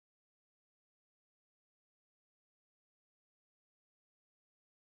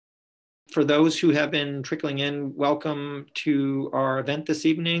For those who have been trickling in, welcome to our event this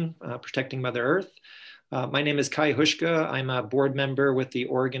evening, Protecting Mother Earth. My name is Kai Hushka. I'm a board member with the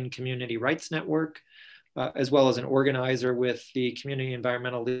Oregon Community Rights Network, as well as an organizer with the Community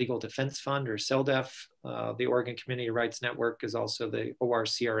Environmental Legal Defense Fund, or CELDF. The Oregon Community Rights Network is also the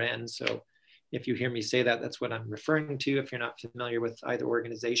ORCRN. So if you hear me say that, that's what I'm referring to if you're not familiar with either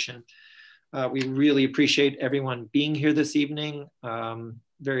organization. We really appreciate everyone being here this evening.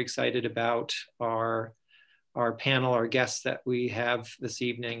 Very excited about our panel, our guests that we have this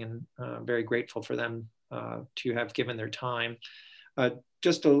evening, and very grateful for them to have given their time.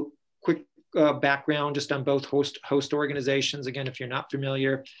 Just a quick background just on both host organizations. Again, if you're not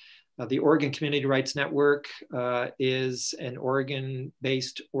familiar, the Oregon Community Rights Network is an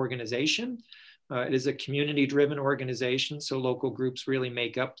Oregon-based organization. It is a community-driven organization, so local groups really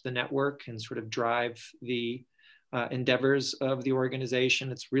make up the network and sort of drive the endeavors of the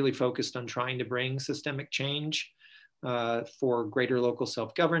organization. It's really focused on trying to bring systemic change for greater local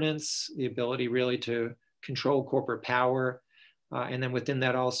self-governance, the ability really to control corporate power, and then within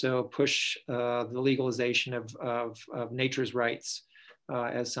that also push the legalization of nature's rights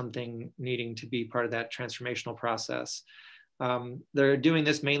as something needing to be part of that transformational process. They're doing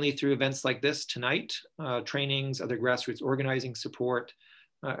this mainly through events like this tonight, trainings, other grassroots organizing support,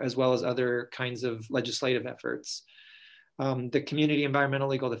 as well as other kinds of legislative efforts. The Community Environmental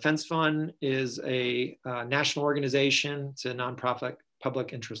Legal Defense Fund is a national organization. It's a nonprofit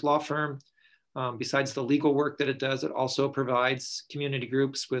public interest law firm. Besides the legal work that it does, it also provides community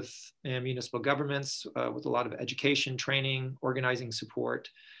groups with municipal governments with a lot of education, training, organizing support.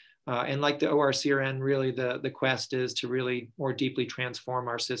 And like the ORCRN, really the quest is to really more deeply transform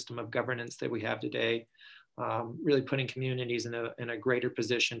our system of governance that we have today, really putting communities in a greater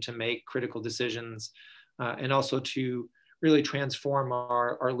position to make critical decisions, and also to really transform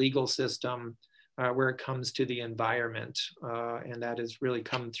our legal system where it comes to the environment. And that has really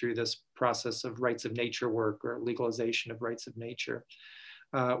come through this process of rights of nature work, or legalization of rights of nature,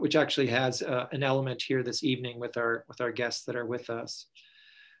 which actually has an element here this evening with our guests that are with us.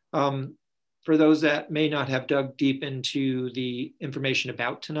 For those that may not have dug deep into the information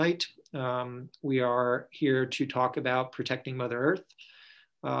about tonight, we are here to talk about protecting Mother Earth,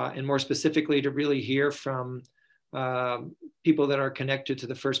 and more specifically to really hear from people that are connected to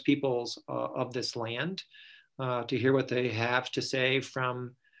the first peoples of this land, to hear what they have to say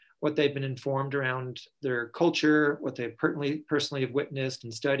from what they've been informed around their culture, what they personally have witnessed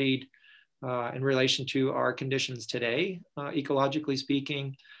and studied in relation to our conditions today, ecologically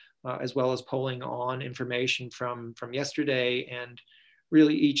speaking, as well as pulling on information from yesterday. And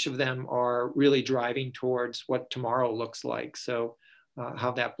really each of them are really driving towards what tomorrow looks like. So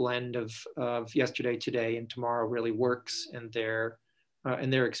how that blend of yesterday, today, and tomorrow really works in their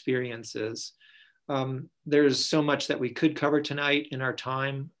experiences. There's so much that we could cover tonight in our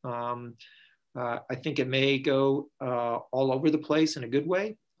time. I think it may go all over the place in a good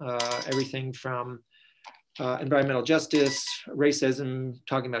way. Everything from environmental justice, racism,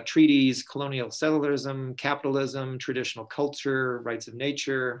 talking about treaties, colonial settlerism, capitalism, traditional culture, rights of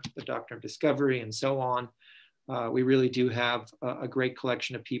nature, the Doctrine of Discovery, and so on. We really do have a great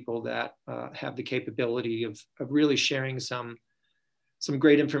collection of people that have the capability of really sharing some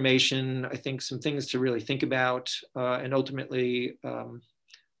great information. I think some things to really think about, and ultimately,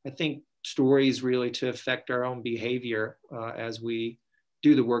 I think stories really to affect our own behavior as we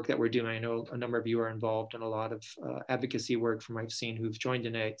do the work that we're doing. I know a number of you are involved in a lot of advocacy work from I've seen who've joined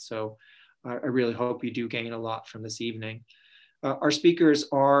tonight. So I really hope you do gain a lot from this evening. Our speakers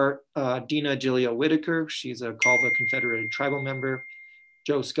are Dina Gilio Whitaker. She's a Calva Confederated Tribal member.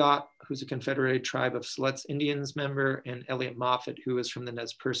 Joe Scott, who's a Confederated Tribe of Siletz Indians member, and Elliot Moffett, who is from the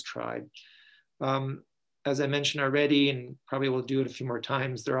Nez Perce tribe. As I mentioned already, and probably will do it a few more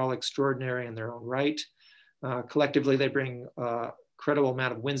times, they're all extraordinary in their own right. Collectively, they bring incredible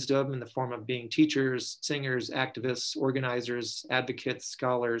amount of wisdom in the form of being teachers, singers, activists, organizers, advocates,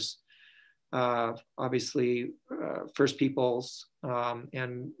 scholars, obviously First Peoples,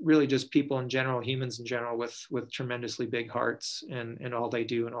 and really just people in general, humans in general, with tremendously big hearts and all they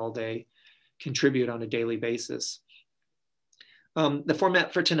do and all they contribute on a daily basis. The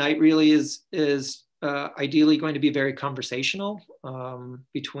format for tonight really is ideally going to be very conversational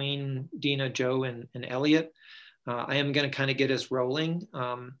between Dina, Joe, and Elliot. I am going to kind of get us rolling,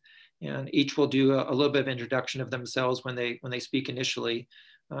 and each will do a little bit of introduction of themselves when they speak initially,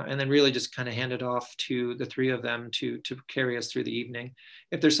 and then really just kind of hand it off to the three of them to carry us through the evening.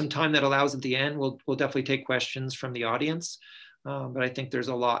 If there's some time that allows at the end, we'll definitely take questions from the audience, but I think there's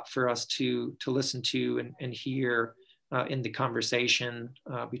a lot for us to listen to and hear in the conversation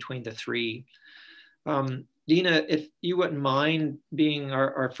between the three. Dina, if you wouldn't mind being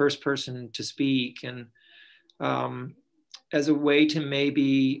our first person to speak, and as a way to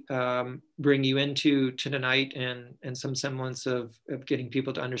maybe bring you into tonight and some semblance of getting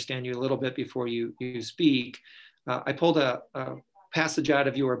people to understand you a little bit before you speak, I pulled a passage out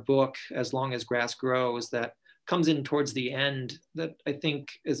of your book, As Long as Grass Grows, that comes in towards the end that I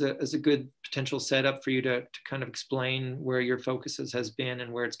think is a good potential setup for you to kind of explain where your focus has been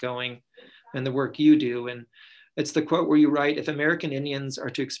and where it's going and the work you do. And it's the quote where you write, "If American Indians are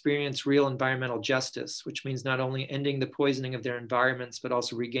to experience real environmental justice, which means not only ending the poisoning of their environments, but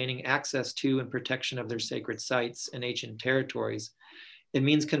also regaining access to and protection of their sacred sites and ancient territories, it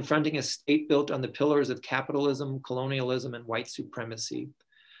means confronting a state built on the pillars of capitalism, colonialism, and white supremacy."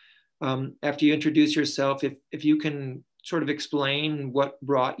 After you introduce yourself, if you can sort of explain what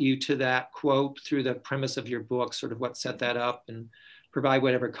brought you to that quote through the premise of your book, sort of what set that up, and provide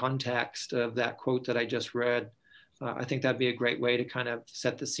whatever context of that quote that I just read, I think that'd be a great way to kind of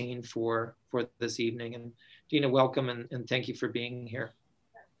set the scene for this evening. And Dina, welcome, and thank you for being here.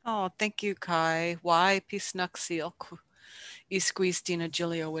 Oh, thank you, Kai. Why Pisnuxil Isqueeze Dina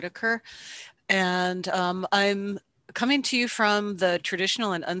Gilio Whitaker. And I'm coming to you from the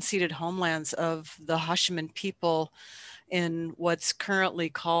traditional and unceded homelands of the Hashiman people in what's currently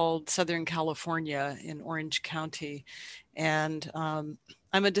called Southern California in Orange County. And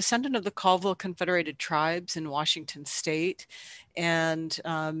I'm a descendant of the Colville Confederated Tribes in Washington State. And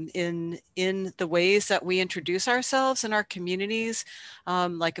in the ways that we introduce ourselves in our communities,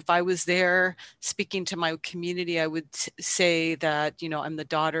 like if I was there speaking to my community, I would say that, you know, I'm the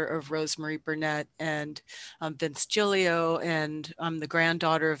daughter of Rosemary Burnett and Vince Gilio, and I'm the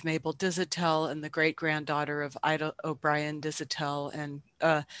granddaughter of Mabel Dizitel and the great granddaughter of Ida O'Brien Dizitel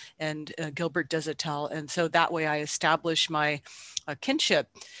and Gilbert Dizitel. And so that way I establish my kinship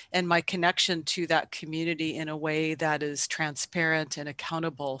and my connection to that community in a way that is transparent and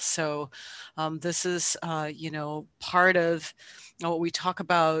accountable. So this is, you know, part of what we talk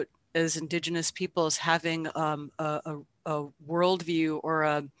about as Indigenous peoples, having a worldview or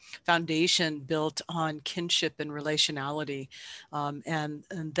a foundation built on kinship and relationality, and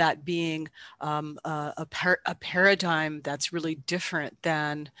that being a paradigm that's really different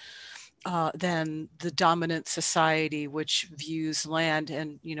than the dominant society, which views land.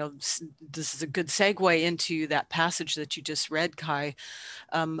 And, you know, this is a good segue into that passage that you just read, Kai,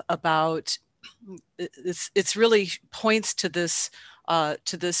 about it's really points to this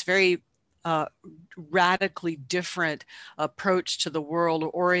very radically different approach to the world,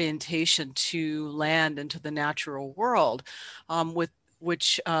 or orientation to land and to the natural world, with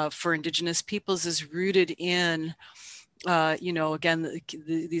which for Indigenous peoples is rooted in you know, again,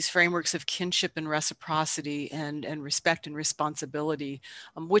 these frameworks of kinship and reciprocity and respect and responsibility,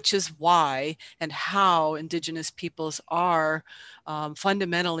 which is why and how Indigenous peoples are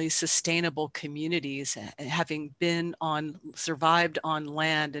fundamentally sustainable communities, having been survived on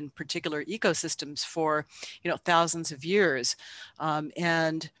land and particular ecosystems for, you know, thousands of years.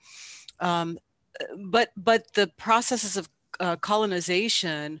 But the processes of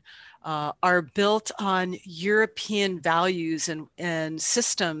colonization are built on European values and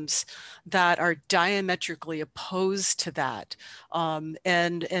systems that are diametrically opposed to that.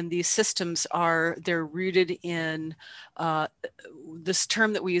 And these systems they're rooted in this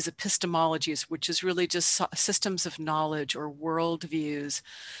term that we use, epistemologies, which is really just systems of knowledge or worldviews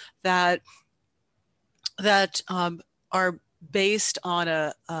that are based on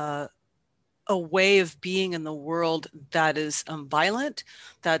a way of being in the world that is violent,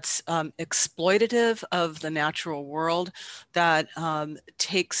 that's exploitative of the natural world, that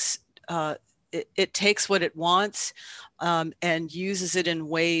takes it takes what it wants and uses it in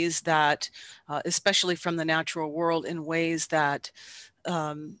ways that, especially from the natural world, in ways that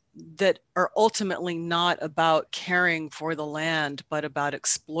that are ultimately not about caring for the land, but about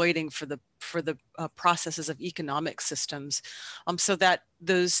exploiting for the processes of economic systems, so that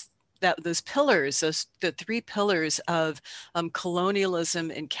those pillars, the three pillars of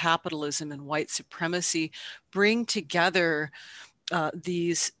colonialism and capitalism and white supremacy, bring together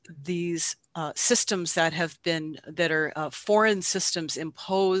these systems that are foreign systems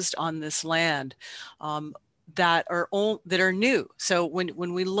imposed on this land, that are new. So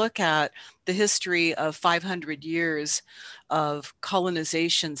when we look at the history of 500 years of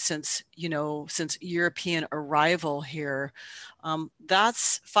colonization since European arrival here,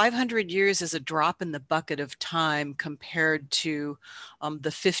 that's 500 years is a drop in the bucket of time compared to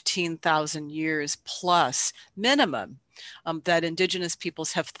the 15,000 years plus minimum that indigenous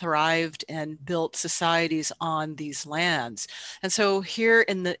peoples have thrived and built societies on these lands. And so here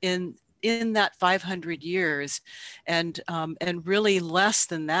in that 500 years, and really less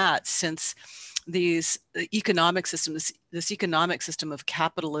than that, since these economic systems, this economic system of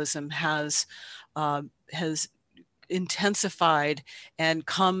capitalism has intensified and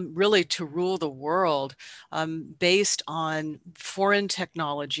come really to rule the world, based on foreign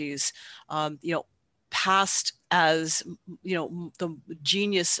technologies, passed as, the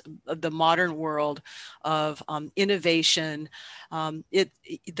genius of the modern world of innovation,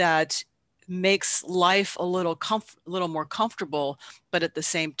 that makes life a little more comfortable, but at the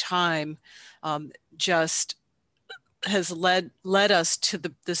same time, just has led us to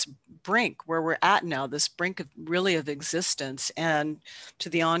this brink where we're at now, this brink of really of existence, and to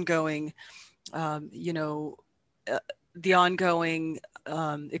the ongoing, the ongoing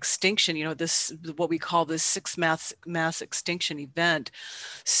extinction, this, what we call this sixth mass extinction event.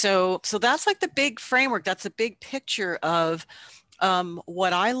 So that's like the big framework. That's a big picture of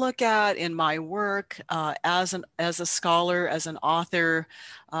what I look at in my work as a scholar, as an author,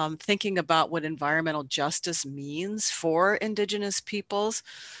 thinking about what environmental justice means for Indigenous peoples.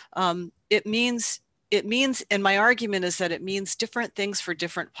 It means, and my argument is that it means different things for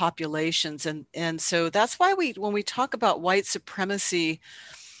different populations, and so that's why when we talk about white supremacy,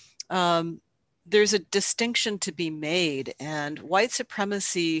 there's a distinction to be made, and white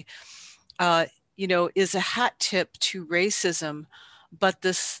supremacy, is a hat tip to racism, but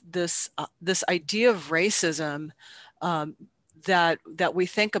this idea of racism, that we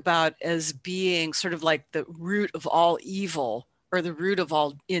think about as being sort of like the root of all evil or the root of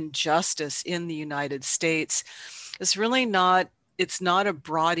all injustice in the United States, is really not. It's not a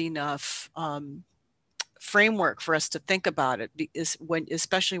broad enough framework for us to think about it,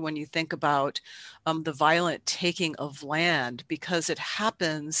 especially when you think about the violent taking of land, because it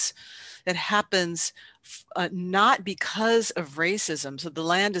happens not because of racism. So the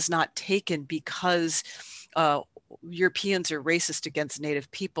land is not taken because Europeans are racist against Native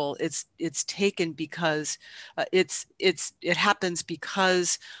people. It's taken because it happens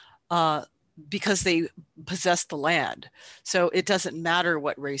because they possess the land. So it doesn't matter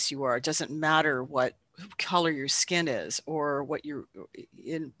what race you are. It doesn't matter what color your skin is or what you're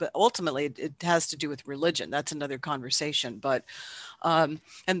in, but ultimately it has to do with religion. That's another conversation. But and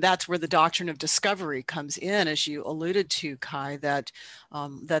that's where the doctrine of discovery comes in, as you alluded to, Kai, that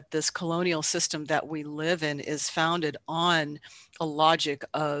this colonial system that we live in is founded on a logic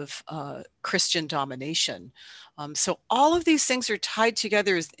of Christian domination. So all of these things are tied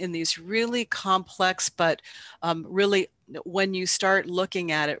together in these really complex, but really, when you start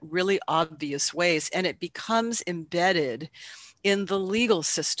looking at it, really obvious ways, and it becomes embedded in the legal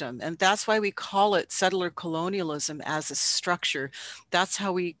system. And that's why we call it settler colonialism as a structure. That's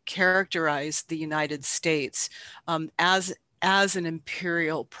how we characterize the United States as an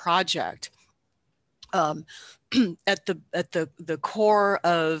imperial project. At the core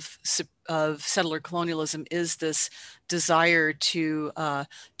of settler colonialism is this desire to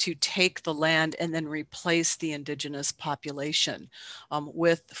take the land and then replace the indigenous population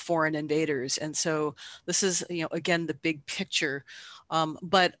with foreign invaders. And so this is, again, the big picture.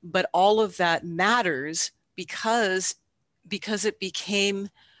 But all of that matters because it became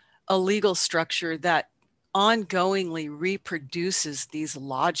a legal structure that ongoingly reproduces these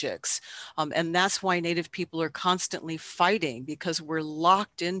logics. And that's why Native people are constantly fighting, because we're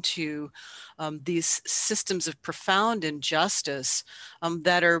locked into these systems of profound injustice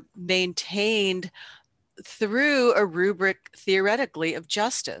that are maintained through a rubric, theoretically, of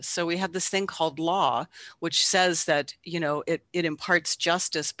justice. So we have this thing called law, which says that, it imparts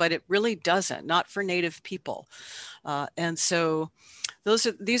justice, but it really doesn't, not for Native people. And so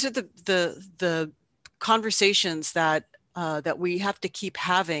these are the conversations that we have to keep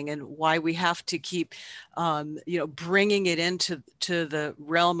having, and why we have to keep bringing it into the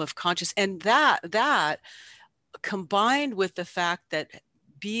realm of conscious. And that combined with the fact that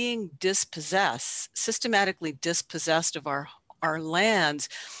being systematically dispossessed of our lands,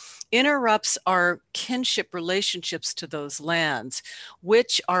 interrupts our kinship relationships to those lands,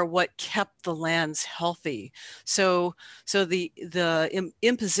 which are what kept the lands healthy. So the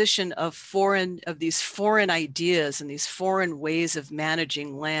imposition of these foreign ideas and these foreign ways of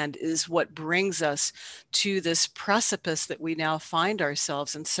managing land is what brings us to this precipice that we now find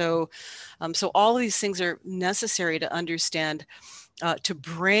ourselves. And so all of these things are necessary to understand to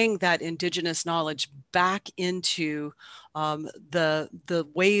bring that indigenous knowledge back into the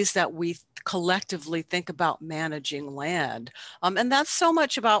ways that we collectively think about managing land. And that's so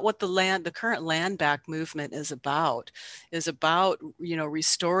much about what the current land back movement is about,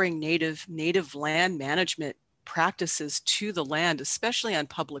 restoring native land management practices to the land, especially on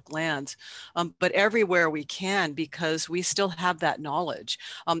public lands, but everywhere we can, because we still have that knowledge,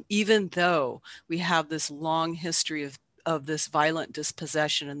 even though we have this long history of this violent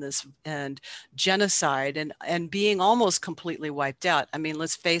dispossession and genocide and being almost completely wiped out. I mean,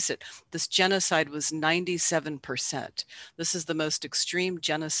 let's face it, this genocide was 97%. This is the most extreme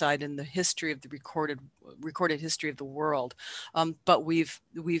genocide in the history of the recorded history of the world. But we've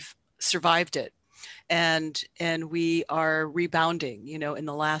survived it. And we are rebounding. In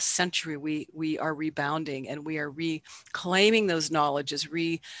the last century, we are rebounding, and we are reclaiming those knowledges,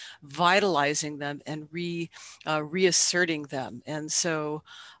 revitalizing them, and reasserting them. And so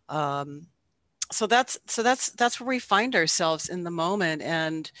that's where we find ourselves in the moment.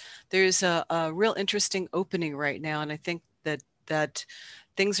 And there's a real interesting opening right now, and I think that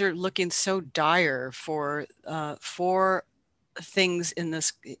things are looking so dire for things in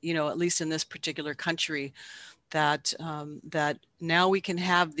this, at least in this particular country, that that now we can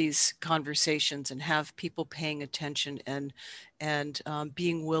have these conversations and have people paying attention and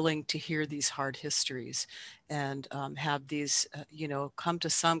being willing to hear these hard histories and have these, come to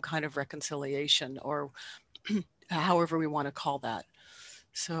some kind of reconciliation, or however we want to call that.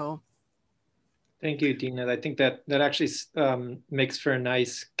 So. Thank you, Dina. I think that actually makes for a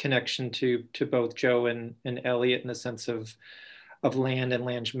nice connection to both Joe and Elliot in the sense of land and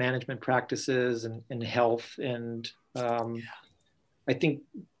land management practices and health. And I think,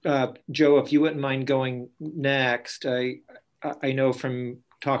 Joe, if you wouldn't mind going next, I know from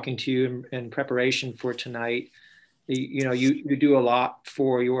talking to you in preparation for tonight, you do a lot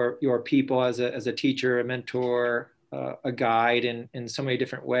for your people as a teacher, a mentor, a guide in so many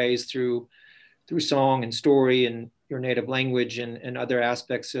different ways through song and story and your native language and other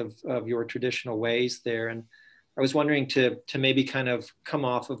aspects of your traditional ways there. And I was wondering to maybe kind of come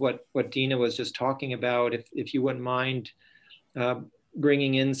off of what Dina was just talking about, if you wouldn't mind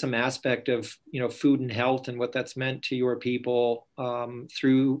bringing in some aspect of food and health and what that's meant to your people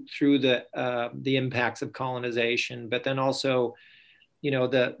through the impacts of colonization, but then also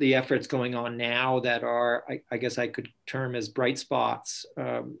the efforts going on now that are I guess I could term as bright spots.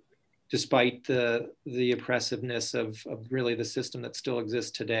 Despite the oppressiveness of really the system that still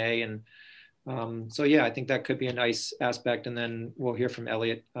exists today. And so, yeah, I think that could be a nice aspect. And then we'll hear from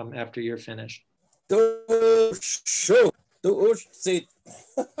Elliot after you're finished.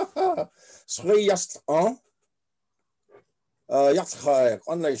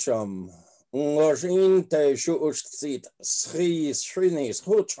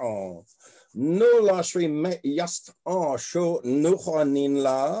 No la shri me yast an show no hanin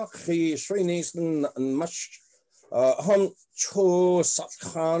la he shrinis much hum cho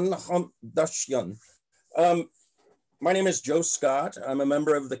satkan hum dashyan. My name is Joe Scott. I'm a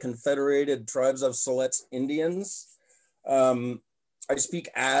member of the Confederated Tribes of Siletz Indians. I speak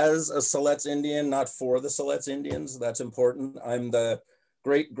as a Siletz Indian, not for the Siletz Indians. That's important. I'm the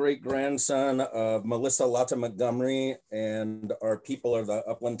great-great-grandson of Melissa Lata Montgomery, and our people are the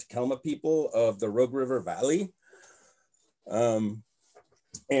Upland Takelma people of the Rogue River Valley. And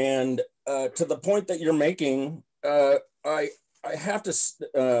to the point that you're making, I have to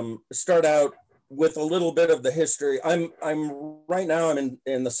start out with a little bit of the history. I'm right now I'm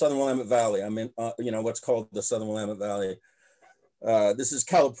in the Southern Willamette Valley. I'm in what's called the Southern Willamette Valley. This is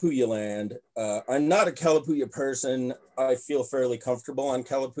Kalapuya land. I'm not a Kalapuya person. I feel fairly comfortable on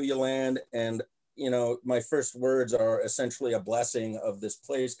Kalapuya land. And, my first words are essentially a blessing of this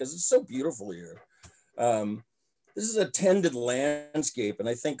place because it's so beautiful here. This is a tended landscape. And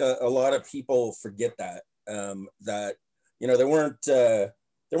I think a lot of people forget that, there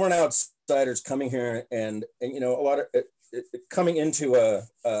weren't outsiders coming here and a lot of coming into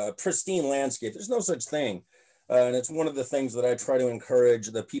a pristine landscape. There's no such thing. And it's one of the things that I try to encourage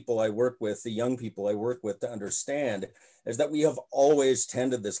the people I work with, the young people I work with, to understand is that we have always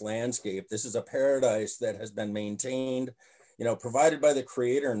tended this landscape. This is a paradise that has been maintained, provided by the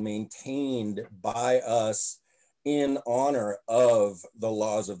Creator and maintained by us in honor of the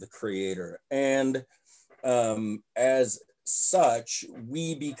laws of the Creator. And as such,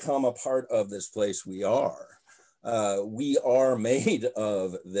 we become a part of this place we are. We are made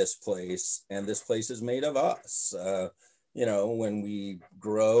of this place, and this place is made of us. When we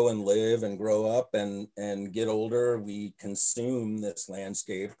grow and live and grow up and get older, we consume this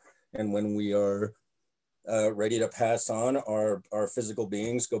landscape. And when we are ready to pass on our physical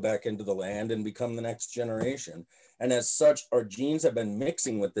beings, go back into the land and become the next generation. And as such, our genes have been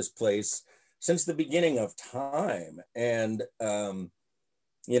mixing with this place since the beginning of time. And,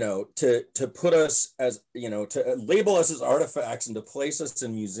 you know, to put us as, you know, to label us as artifacts and to place us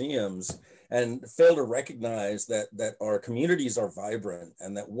in museums and fail to recognize that our communities are vibrant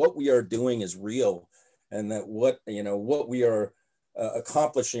and that what we are doing is real, and that what we are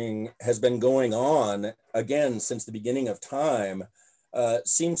accomplishing has been going on again since the beginning of time,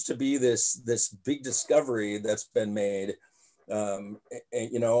 seems to be this big discovery that's been made.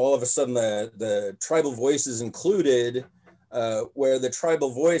 You know, all of a sudden the tribal voice is included, where the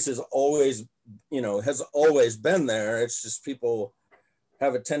tribal voice is always, you know, has always been there. It's just people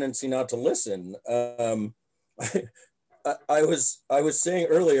have a tendency not to listen. I was saying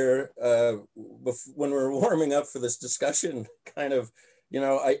earlier, when we were warming up for this discussion, kind of, you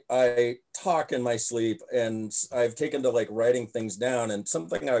know, I talk in my sleep, and I've taken to like writing things down, and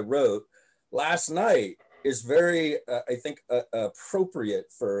something I wrote last night is very, I think, appropriate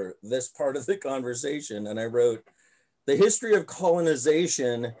for this part of the conversation. And I wrote, "The history of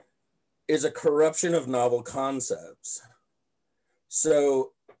colonization is a corruption of novel concepts."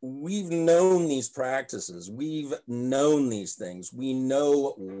 So we've known these practices, we've known these things, we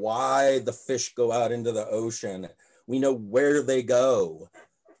know why the fish go out into the ocean, we know where they go.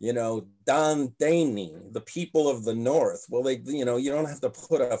 You know, Dandani, the people of the north, well, they, you know, you don't have to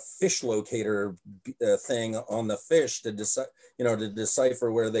put a fish locator thing on the fish to decide, you know, to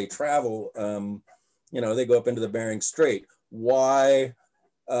decipher where they travel. You know, they go up into the Bering Strait. Why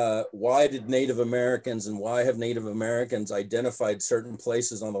did Native Americans, and why have Native Americans identified certain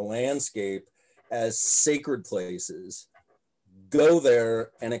places on the landscape as sacred places? Go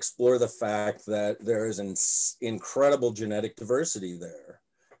there and explore the fact that there is an incredible genetic diversity there.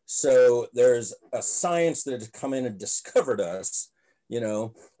 So there's a science that has come in and discovered us. You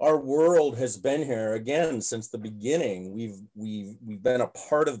know, our world has been here again since the beginning. We've been a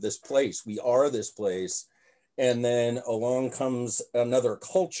part of this place. We are this place. And then along comes another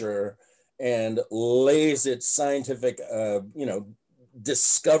culture and lays its scientific, you know,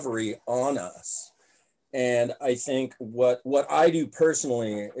 discovery on us. And I think what I do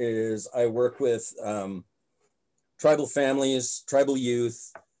personally is I work with tribal families, tribal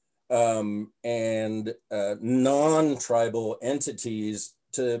youth, and non-tribal entities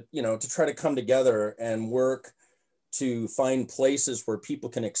to, you know, to try to come together and work to find places where people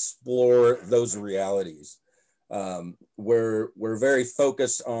can explore those realities. We're very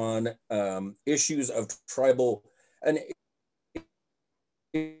focused on issues of tribal and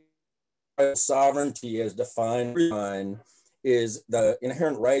sovereignty as defined is the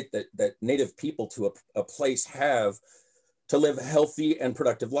inherent right that Native people to a place have to live healthy and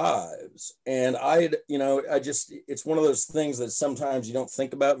productive lives. And it's one of those things that sometimes you don't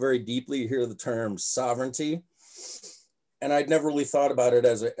think about very deeply. You hear the term sovereignty, and I'd never really thought about it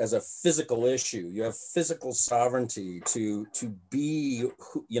as a physical issue. You have physical sovereignty to be,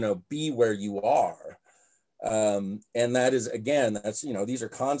 you know, be where you are. And that is, again, that's, you know, these are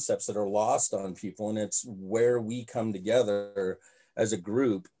concepts that are lost on people, and it's where we come together as a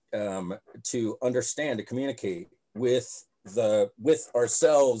group to understand, to communicate with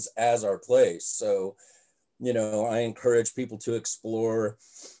ourselves as our place. So, you know, I encourage people to explore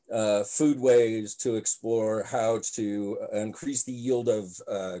foodways, to explore how to increase the yield of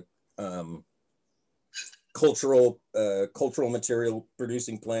cultural material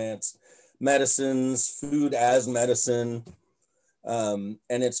producing plants, medicines, food as medicine. And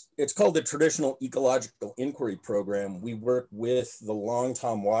it's called the Traditional Ecological Inquiry Program. We work with the Long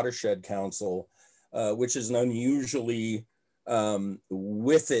Tom Watershed Council, which is an unusually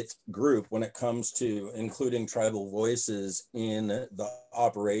with it group when it comes to including tribal voices in the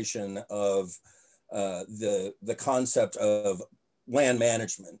operation of the concept of land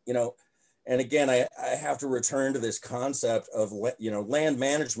management. You know, and again, I have to return to this concept of, you know, land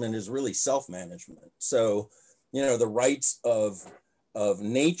management is really self-management. So, you know, the rights of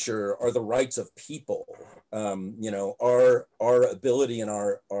nature are the rights of people. You know, our ability and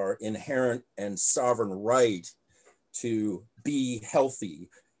our inherent and sovereign right to be healthy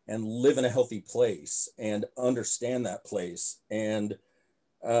and live in a healthy place and understand that place. And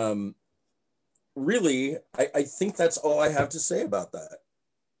really, I think that's all I have to say about that.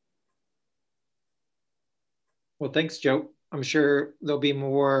 Well, thanks, Joe. I'm sure there'll be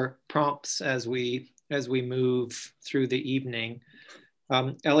more prompts as we move through the evening.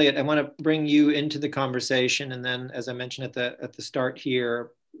 Elliot, I want to bring you into the conversation, and then, as I mentioned at the start here,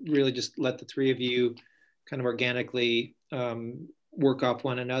 really just let the three of you kind of organically work off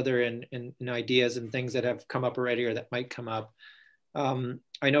one another and ideas and things that have come up already or that might come up.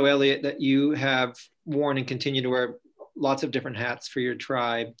 I know, Elliot, that you have worn and continue to wear lots of different hats for your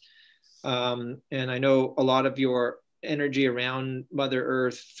tribe. And I know a lot of your energy around Mother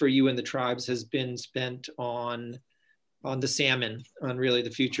Earth for you and the tribes has been spent on the salmon, on really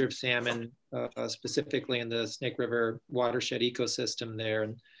the future of salmon, specifically in the Snake River watershed ecosystem there.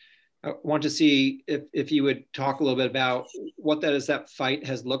 And I want to see if you would talk a little bit about what that fight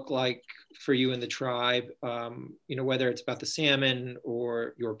has looked like for you and the tribe, whether it's about the salmon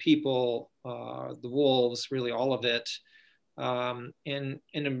or your people, the wolves, really all of it. And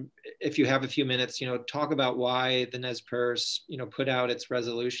if you have a few minutes, talk about why the Nez Perce, put out its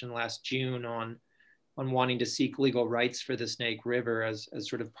resolution last June on wanting to seek legal rights for the Snake River as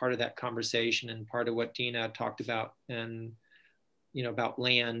sort of part of that conversation and part of what Dina talked about and about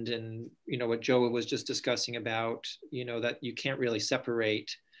land and what Joe was just discussing about that you can't really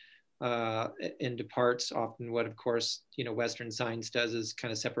separate into parts. Often what, of course, Western science does is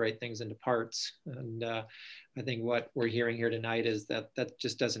kind of separate things into parts. And I think what we're hearing here tonight is that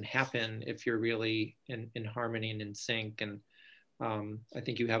just doesn't happen if you're really in harmony and in sync. And I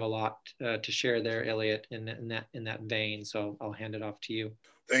think you have a lot to share there, Elliot, in that vein. So I'll hand it off to you.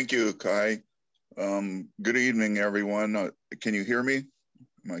 Thank you, Kai. Good evening, everyone. Can you hear me?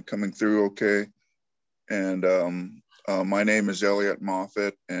 Am I coming through okay? And my name is Elliot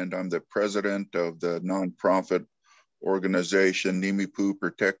Moffett, and I'm the president of the nonprofit organization Nimipu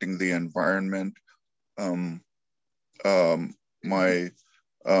Protecting the Environment. My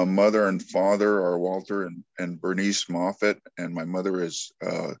mother and father are Walter and Bernice Moffett, and my mother is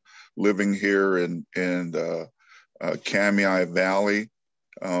living here in the Kamiai Valley,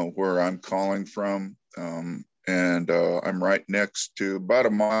 where I'm calling from. And I'm right next to, about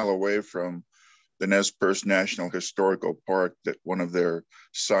a mile away from the Nez Perce National Historical Park, that one of their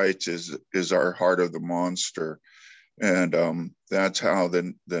sites is our Heart of the Monster. And that's how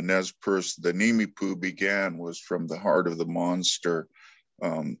the Nez Perce, the Nimipu began, was from the Heart of the Monster.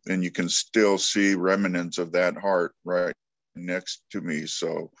 And you can still see remnants of that heart right next to me.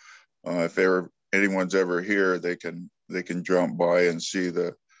 So if anyone's ever here, they can jump by and see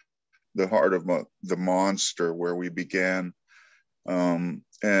the Heart of the Monster where we began.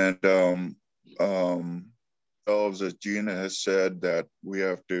 As Gina has said, that we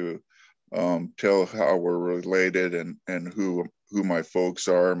have to tell how we're related and who my folks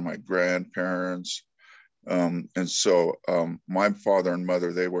are, my grandparents. And so my father and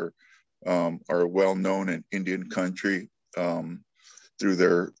mother, they are well known in Indian country through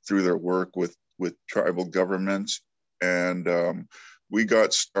their work with tribal governments. And we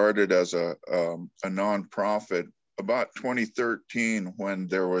got started as a nonprofit about 2013 when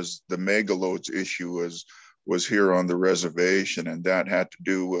there was the megalodes issue was here on the reservation, and that had to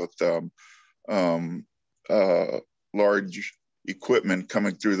do with large equipment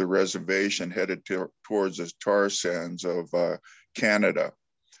coming through the reservation headed towards the tar sands of Canada.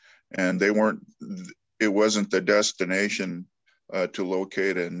 And it wasn't the destination to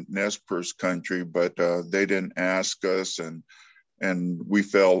locate in Nez Perce country, but they didn't ask us, and we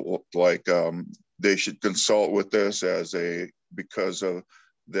felt like they should consult with us because of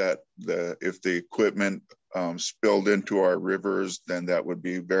that. If the equipment spilled into our rivers, then that would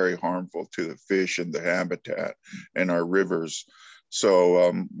be very harmful to the fish and the habitat in our rivers.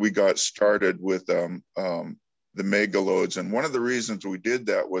 So we got started with the megalodes, and one of the reasons we did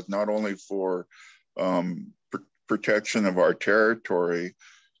that was not only for protection of our territory,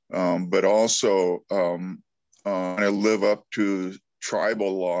 but also to live up to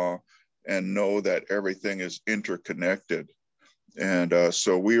tribal law and know that everything is interconnected. And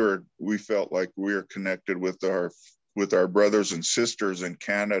so we felt like we were connected with our brothers and sisters in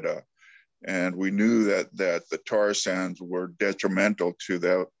Canada, and we knew that the tar sands were detrimental to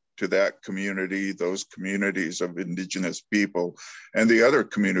that community, those communities of Indigenous people, and the other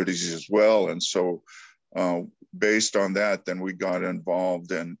communities as well. And so, based on that, then we got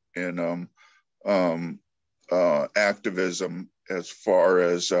involved in activism as far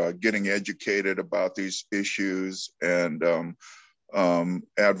as getting educated about these issues and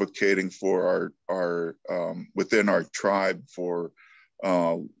advocating for our within our tribe for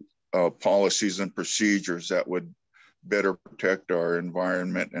policies and procedures that would better protect our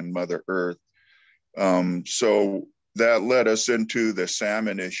environment and Mother Earth. So that led us into the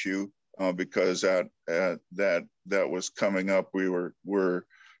salmon issue because that was coming up. We were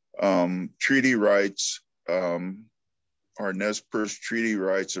treaty rights. Our Nez Perce treaty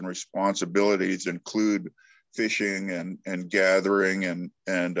rights and responsibilities include fishing and gathering and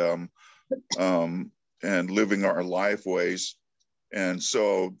living our life ways. And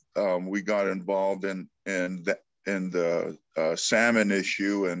so we got involved in the salmon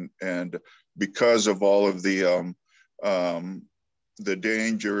issue, and because of all of the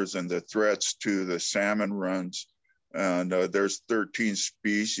dangers and the threats to the salmon runs, and there's 13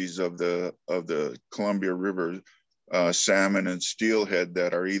 species of the Columbia River salmon and steelhead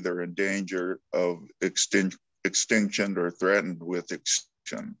that are either in danger of extinction or threatened with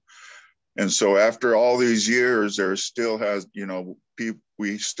extinction. And so after all these years, there still has,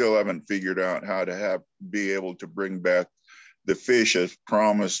 we still haven't figured out how to be able to bring back the fish as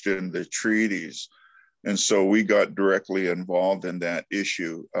promised in the treaties. And so we got directly involved in that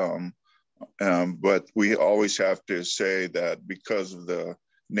issue. But we always have to say that because of the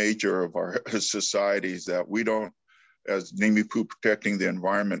nature of our societies, that we don't, as Nimipu Protecting the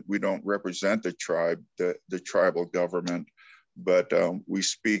Environment, we don't represent the tribe, the tribal government, but we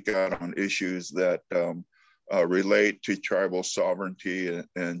speak out on issues that relate to tribal sovereignty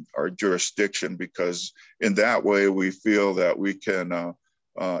and our jurisdiction, because in that way we feel that we can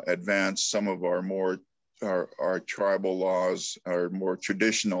advance some of our tribal laws, our more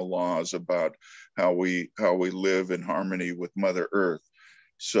traditional laws about how we live in harmony with Mother Earth.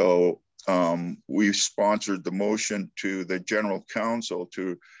 So we sponsored the motion to the General Council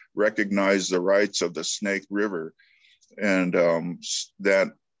to recognize the rights of the Snake River, and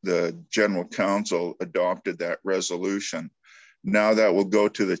that the General Council adopted that resolution. Now that will go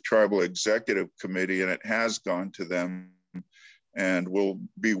to the Tribal Executive Committee, and it has gone to them, and we'll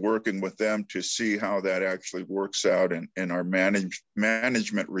be working with them to see how that actually works out in our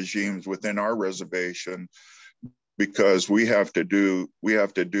management regimes within our reservation, because we have to do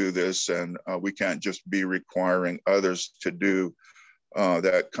this, and we can't just be requiring others to do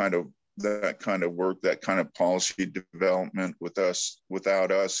that kind of work, that kind of policy development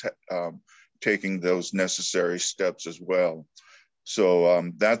without us taking those necessary steps as well.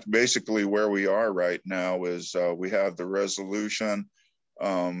 So that's basically where we are right now. Is we have the resolution.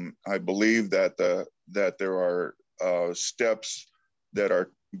 I believe that there are steps that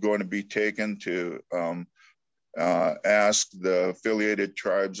are going to be taken to ask the affiliated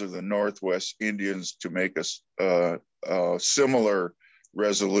tribes of the Northwest Indians to make a similar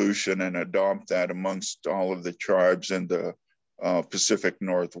resolution and adopt that amongst all of the tribes in the Pacific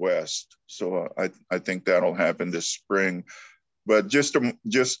Northwest. So I think that'll happen this spring. But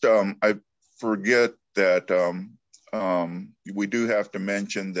I forget that we do have to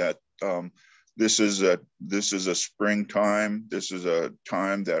mention that this is a springtime. This is a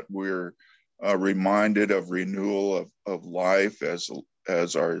time that we're reminded of renewal of life as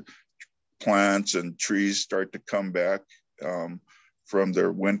our plants and trees start to come back from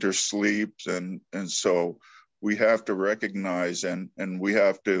their winter sleeps, and so we have to recognize and we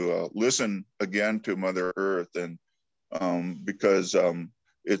have to listen again to Mother Earth, and because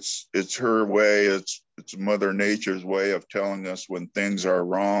it's her way, it's Mother Nature's way of telling us when things are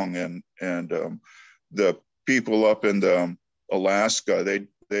wrong, and the people up in Alaska,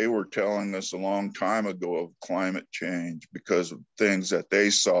 they were telling us a long time ago of climate change because of things that they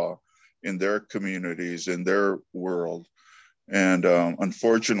saw in their communities, in their world. And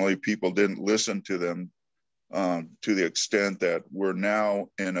unfortunately, people didn't listen to them to the extent that we're now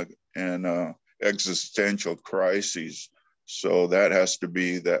in a existential crises. So that has to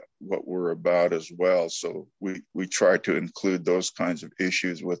be what we're about as well. So we try to include those kinds of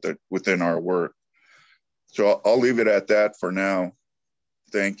issues within our work. So I'll leave it at that for now.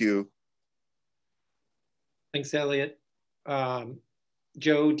 Thank you. Thanks, Elliot.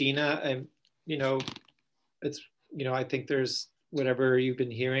 Joe, Dina, I think there's whatever you've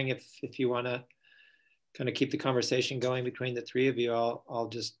been hearing. If you want to kind of keep the conversation going between the three of you, I'll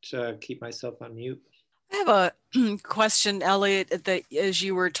just keep myself on mute. I have a question, Elliot, that as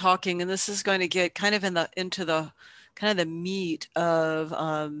you were talking, and this is going to get kind of into the kind of the meat of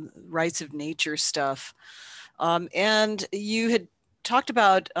rights of nature stuff. And you had talked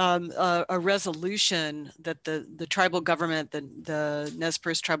about a resolution that the tribal government, the Nez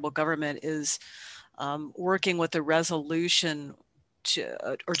Perce tribal government, is working with a resolution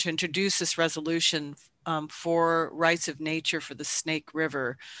to introduce this resolution for rights of nature for the Snake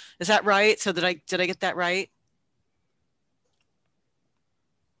River. Is that right? So did I get that right?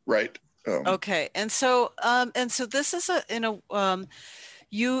 Right. Okay. And so this is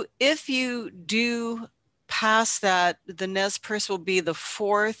if you do pass that, the Nez Perce will be the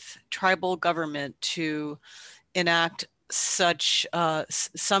fourth tribal government to enact such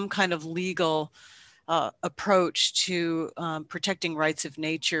some kind of legal approach to protecting rights of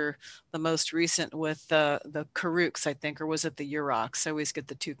nature. The most recent with the Karuks, I think, or was it the Yurok? I always get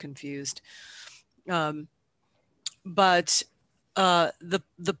the two confused. But the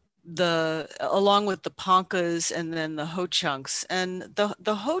along with the Ponkas and then the Ho-Chunks, and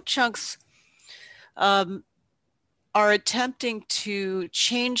the Ho-Chunks are attempting to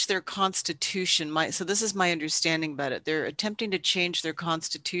change their constitution. So this is my understanding about it. They're attempting to change their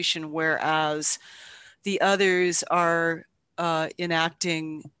constitution, whereas the others are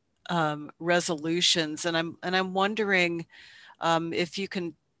enacting resolutions. And I'm wondering if you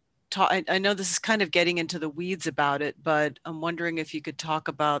can talk. I know this is kind of getting into the weeds about it, but I'm wondering if you could talk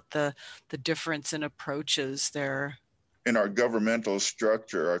about the difference in approaches there. In our governmental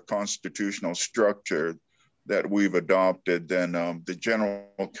structure, our constitutional structure that we've adopted, then the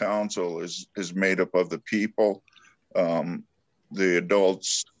General Council is made up of the people, the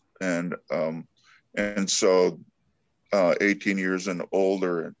adults, and so 18 years and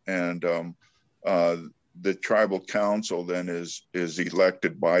older, and the tribal council then is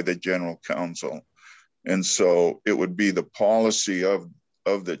elected by the General Council, and so it would be the policy of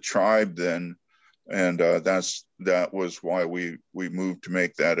the tribe then, and that was why we moved to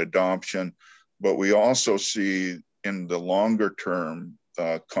make that adoption. But we also see in the longer term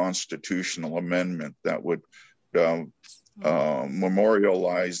constitutional amendment that would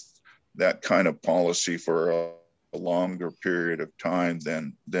memorialize that kind of policy for a longer period of time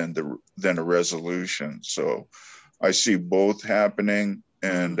than a resolution. So I see both happening,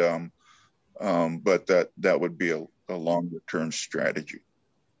 and but that would be a longer term strategy.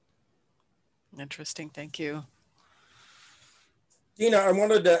 Interesting. Thank you. Dina, I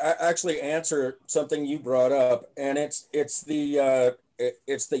wanted to actually answer something you brought up, and it's the Yurok.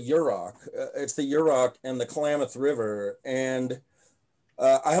 It's the Yurok and the Klamath River, and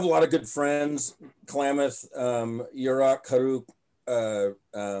I have a lot of good friends, Klamath, Yurok, Karuk,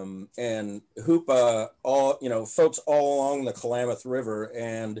 and Hoopa, all folks all along the Klamath River,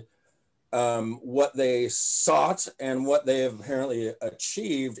 and what they sought and what they have apparently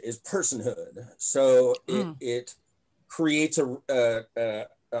achieved is personhood. So it creates a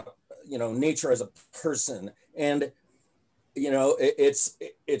nature as a person, and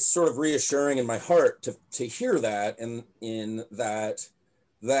it's sort of reassuring in my heart to hear that, and in that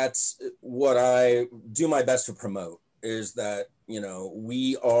that's what I do my best to promote, is that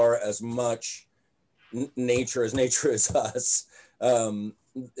we are as much nature as nature is us.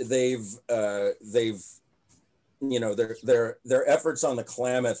 They've their efforts on the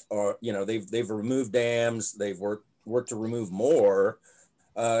Klamath are they've removed dams, they've worked to remove more,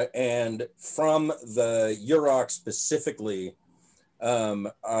 and from the Yurok specifically,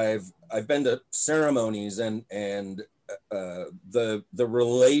 I've been to ceremonies, and the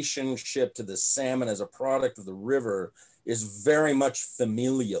relationship to the salmon as a product of the river is very much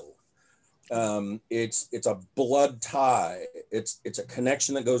familial. It's a blood tie. It's a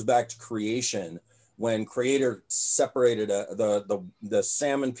connection that goes back to creation, when Creator separated the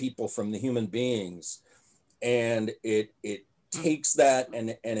salmon people from the human beings, and it takes that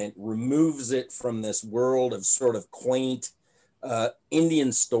and it removes it from this world of sort of quaint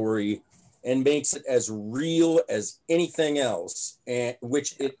Indian story and makes it as real as anything else, and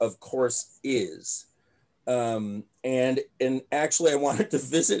which it of course is. And actually I wanted to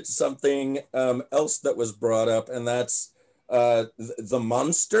visit something else that was brought up, and that's the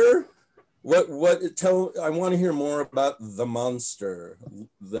monster. I want to hear more about the monster.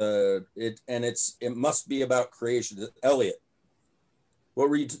 It must be about creation. Elliot, what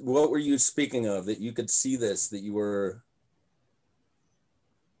were you speaking of, that you could see this, that you were?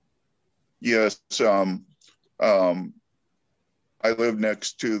 Yes, I live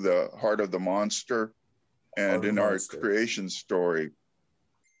next to the heart of the monster, and in our creation story,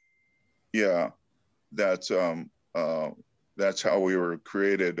 yeah, that's how we were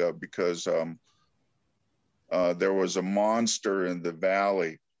created, because there was a monster in the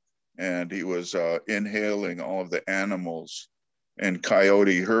valley, and he was inhaling all of the animals, and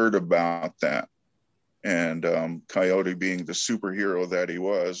Coyote heard about that, and Coyote, being the superhero that he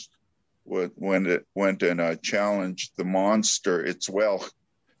was, when it went and challenged the monster itself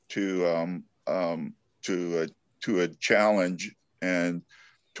to a challenge, and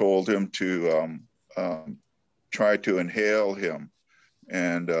told him to try to inhale him,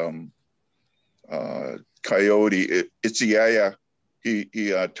 and Coyote, Itziaya,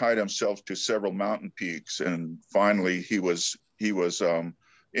 he tied himself to several mountain peaks, and finally he was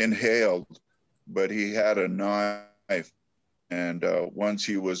inhaled, but he had a knife, and once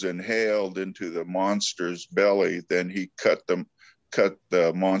he was inhaled into the monster's belly, then he cut the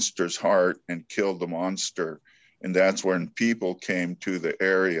monster's heart and killed the monster, and that's when people came to the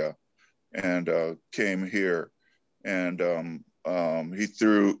area and came here, and he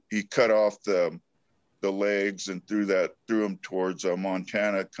cut off the the legs and threw them towards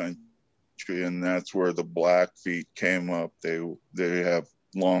Montana country, and that's where the Blackfeet came up. They have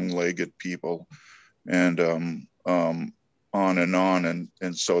long-legged people, and on and on,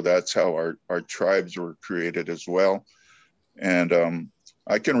 and so that's how our tribes were created as well. And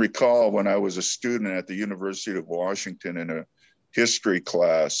I can recall when I was a student at the University of Washington in a history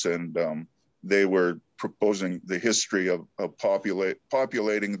class, and they were proposing the history of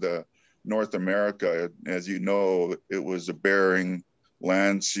populating the North America. As you know, it was a Bering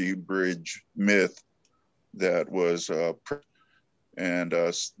Land Sea Bridge myth that was and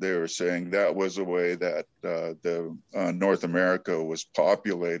they were saying that was a way that the North America was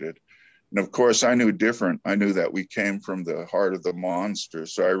populated. And of course, I knew different. I knew that we came from the heart of the monster.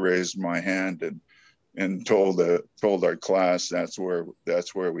 So I raised my hand and told our class that's where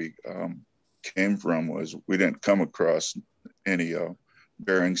we came from. Was we didn't come across any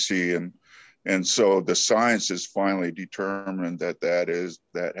Bering Sea, and so the science has finally determined that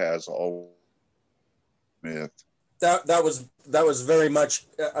has all myth. That was very much,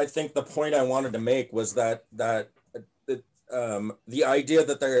 I think the point I wanted to make was that the idea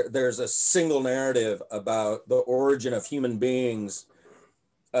that there's a single narrative about the origin of human beings,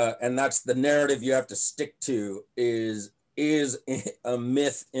 and that's the narrative you have to stick to, is a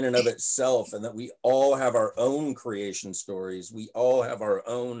myth in and of itself, and that we all have our own creation stories. We all have our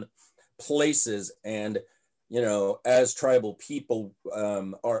own places, and as tribal people,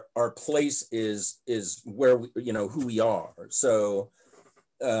 our place is where we, who we are. So,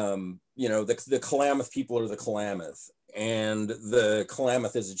 the Klamath people are the Klamath, and the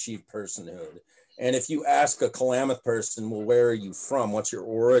Klamath has achieved personhood. And if you ask a Klamath person, well, where are you from? What's your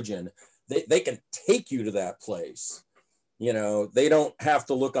origin? They can take you to that place. They don't have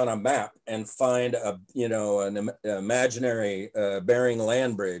to look on a map and find an imaginary Bering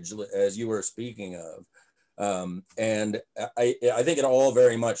land bridge, as you were speaking of. And I think it all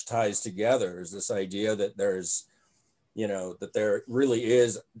very much ties together, is this idea that there's, that there really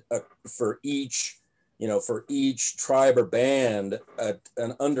is for each tribe or band,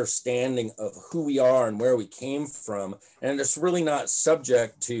 an understanding of who we are and where we came from. And it's really not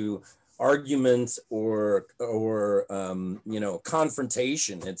subject to arguments or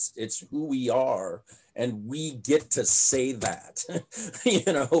confrontation. It's who we are, and we get to say that.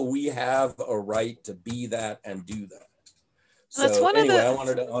 We have a right to be that and do that. So anyway, I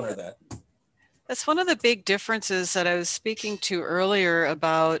wanted to honor that. That's one of the big differences that I was speaking to earlier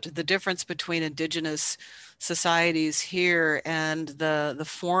about the difference between indigenous societies here and the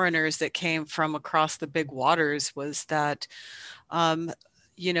foreigners that came from across the big waters, was that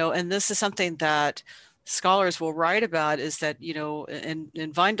and this is something that scholars will write about, is that,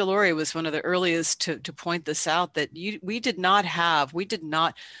 and Vine Deloria was one of the earliest to point this out, that we did not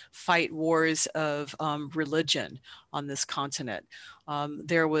fight wars of religion on this continent.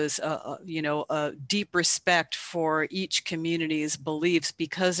 There was a deep respect for each community's beliefs,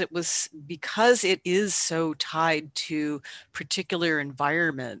 because it is so tied to particular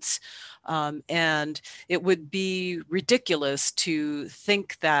environments. And it would be ridiculous to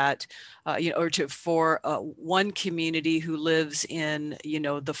think that, for one community who lives in,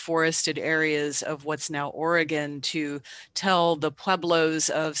 the forested areas of what's now Oregon, to tell the Pueblos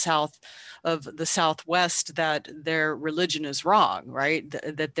of the Southwest that their religion is wrong, right?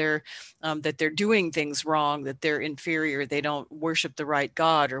 That they're doing things wrong, that they're inferior, they don't worship the right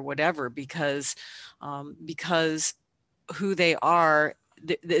God or whatever, because who they are.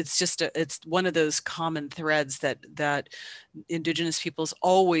 It's one of those common threads that indigenous peoples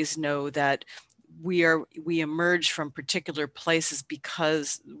always know, that we emerge from particular places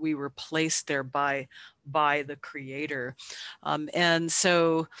because we were placed there by the Creator. And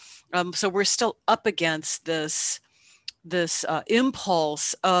so we're still up against this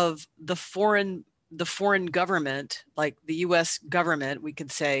impulse of the foreign government, like the US government, we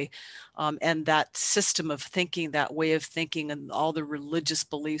could say, and that system of thinking, that way of thinking, and all the religious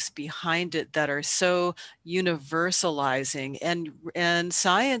beliefs behind it that are so universalizing. And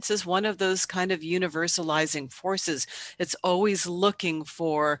science is one of those kind of universalizing forces. It's always looking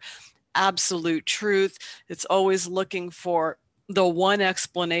for absolute truth. It's always looking for the one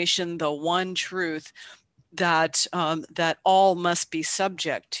explanation, the one truth that all must be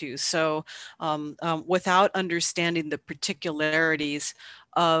subject to. So without understanding the particularities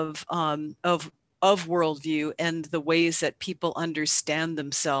of worldview and the ways that people understand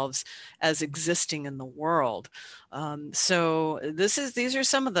themselves as existing in the world. So these are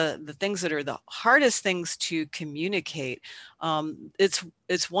some of the things that are the hardest things to communicate.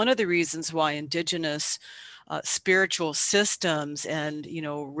 It's one of the reasons why indigenous spiritual systems and,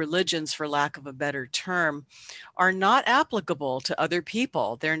 religions, for lack of a better term, are not applicable to other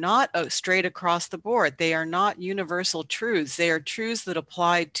people. They're not straight across the board. They are not universal truths. They are truths that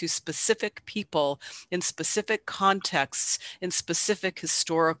apply to specific people in specific contexts, in specific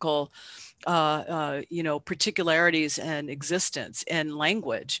historical particularities and existence and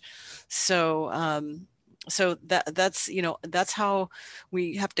language. So that's how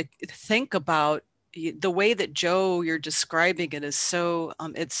we have to think about the way that Joe, you're describing it, is so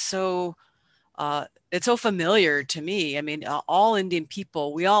it's so familiar to me. I mean, all Indian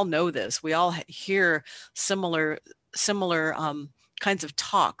people, we all know this. We all hear similar kinds of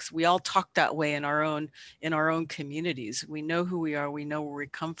talks. We all talk that way in our own communities. We know who we are. We know where we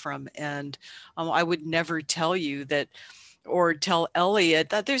come from. And I would never tell you that, or tell Elliot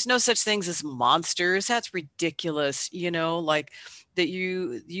that there's no such things as monsters. That's ridiculous. Like that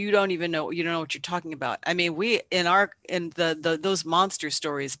you don't even know, you don't know what you're talking about. I mean, those monster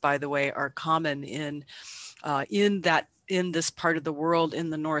stories, by the way, are common in this part of the world,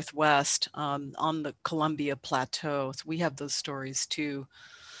 in the Northwest, on the Columbia Plateau. So we have those stories too.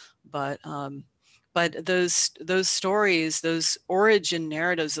 But those stories, those origin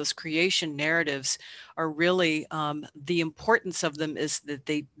narratives, those creation narratives are really, the importance of them is that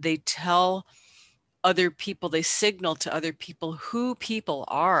they tell other people, they signal to other people who people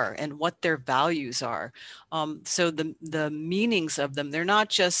are and what their values are. So the meanings of them, they're not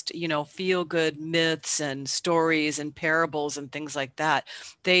just, feel good myths and stories and parables and things like that.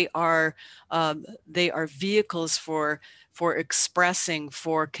 They are vehicles for expressing,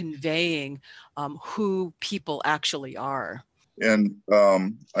 for conveying who people actually are. And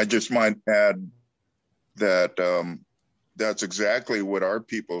I just might add that that's exactly what our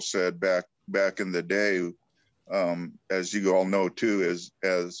people said back in the day. As you all know too,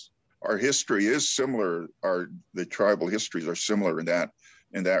 as our history is similar, the tribal histories are similar in that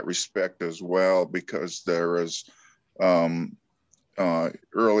respect as well, because there is early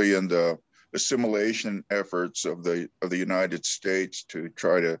in the assimilation efforts of the United States to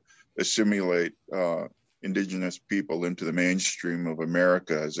try to assimilate indigenous people into the mainstream of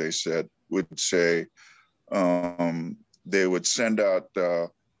America, as they would say, they would send out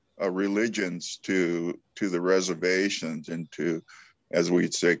religions to the reservations and to, as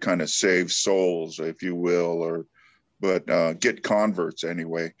we'd say, kind of save souls, if you will, but get converts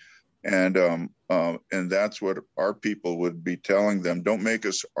anyway. And that's what our people would be telling them: don't make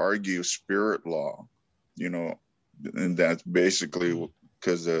us argue spirit law, and that's basically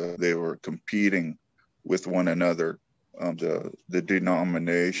because they were competing with one another, the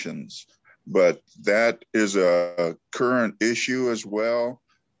denominations. But that is a current issue as well,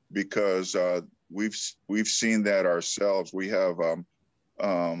 because we've seen that ourselves. We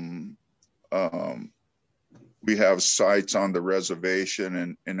have sites on the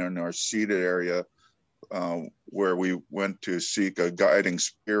reservation and in our seated area where we went to seek a guiding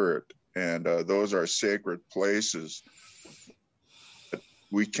spirit, and those are sacred places.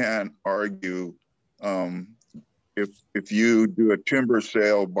 We can't argue. If you do a timber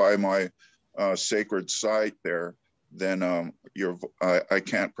sale by my sacred site there, then I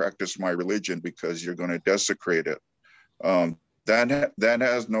can't practice my religion because you're going to desecrate it. That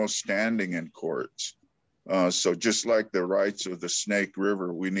has no standing in courts. So just like the rights of the Snake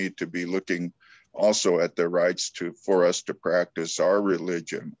River, we need to be looking also at the rights for us to practice our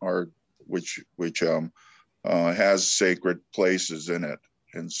religion, which has sacred places in it.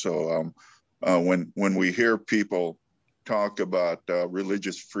 And so when we hear people talk about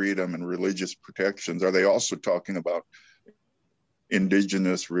religious freedom and religious protections, are they also talking about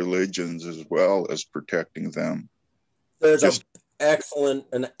indigenous religions as well as protecting them? There's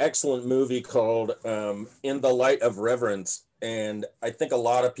an excellent movie called In the Light of Reverence, and I think a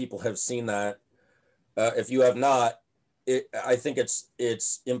lot of people have seen that. If you have not, I think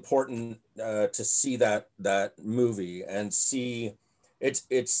it's important to see that movie and see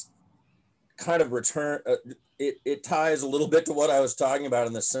it's kind of return. It ties a little bit to what I was talking about,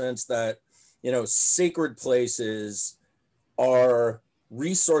 in the sense that, sacred places are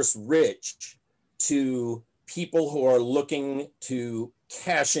resource rich to people who are looking to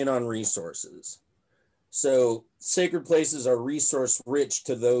cash in on resources. So sacred places are resource rich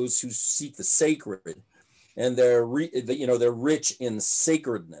to those who seek the sacred, and they're rich in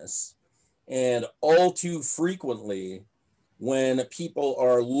sacredness. And all too frequently, when people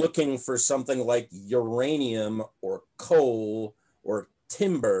are looking for something like uranium or coal or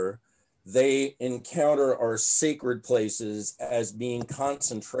timber, they encounter our sacred places as being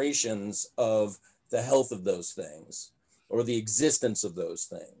concentrations of the health of those things or the existence of those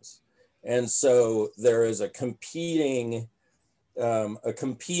things. And so there is a competing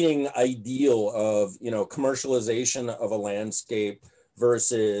ideal of, you know, commercialization of a landscape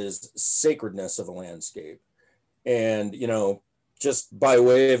versus sacredness of a landscape. And, you know, just by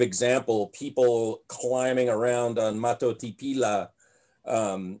way of example, people climbing around on Mato Tipila,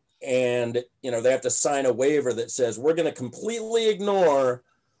 and, you know, they have to sign a waiver that says, we're going to completely ignore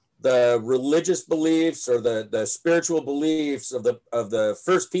the religious beliefs or the spiritual beliefs of the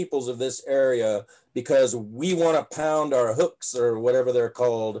first peoples of this area, because we want to pound our hooks or whatever they're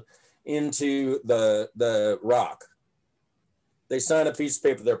called into the rock. They sign a piece of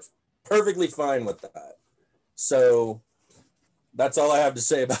paper. They're perfectly fine with that. So that's all I have to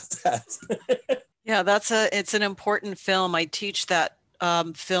say about that. Yeah, it's an important film. I teach that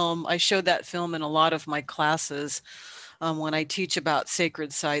film. I showed that film in a lot of my classes when I teach about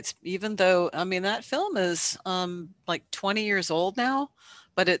sacred sites, even though, I mean, that film is like 20 years old now,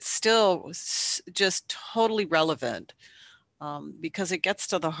 but it's still just totally relevant because it gets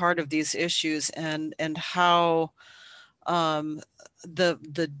to the heart of these issues and how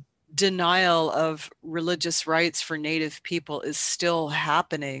the denial of religious rights for Native people is still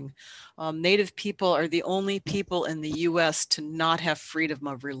happening. Native people are the only people in the US to not have freedom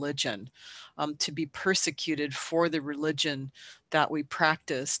of religion, to be persecuted for the religion that we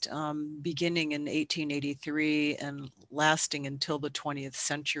practiced, beginning in 1883 and lasting until the 20th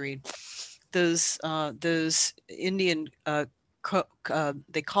century. Those Indian,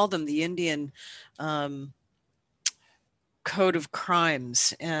 they call them the Indian Code of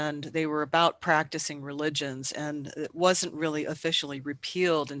Crimes, and they were about practicing religions, and it wasn't really officially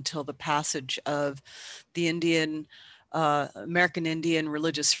repealed until the passage of the American Indian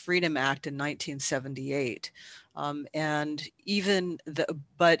Religious Freedom Act in 1978. And even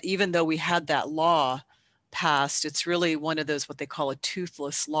though we had that law passed, it's really one of those what they call a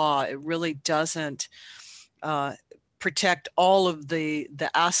toothless law. It really doesn't protect all of the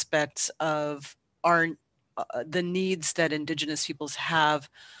aspects of the needs that Indigenous peoples have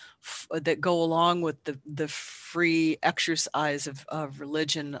that go along with the free exercise of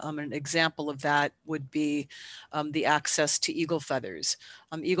religion. An example of that would be the access to eagle feathers.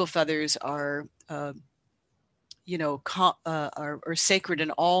 Eagle feathers are are sacred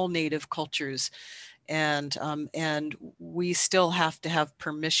in all Native cultures. And we still have to have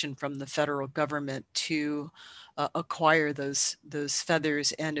permission from the federal government to acquire those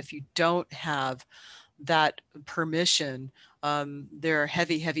feathers. And if you don't have that permission, there are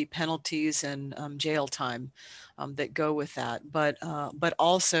heavy penalties and jail time that go with that. But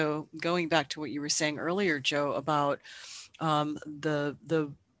also going back to what you were saying earlier, Joe, about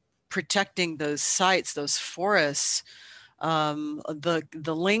the protecting those sites, those forests.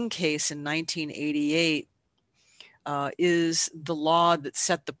 The Ling case in 1988 is the law that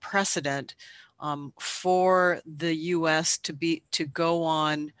set the precedent for the U.S. to go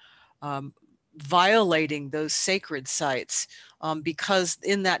on violating those sacred sites, because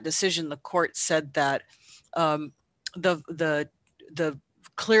in that decision the court said that the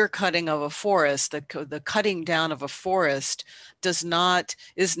clear cutting of a forest, the cutting down of a forest is not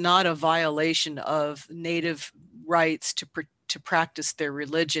a violation of Native rights to practice their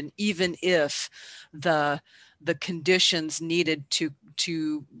religion, even if the conditions needed to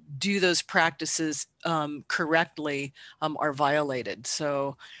do those practices correctly are violated.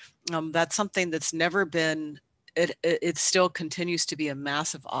 So that's something that's never been, it still continues to be a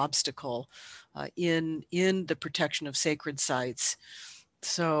massive obstacle in the protection of sacred sites.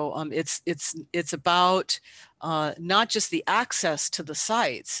 So it's about not just the access to the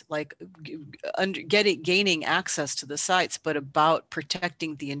sites, like gaining access to the sites, but about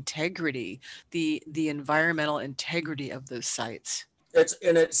protecting the integrity, the environmental integrity of those sites.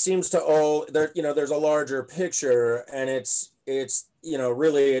 It seems to all there, you know, there's a larger picture, and it's you know,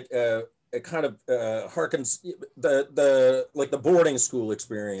 really it kind of harkens the like the boarding school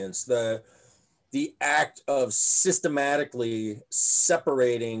experience, the act of systematically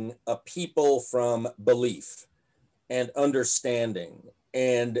separating a people from belief and understanding,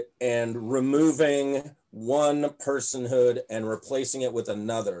 and removing one personhood and replacing it with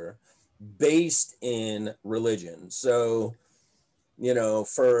another based in religion. So, you know,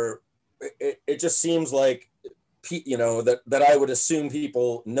 it just seems like, you know, that I would assume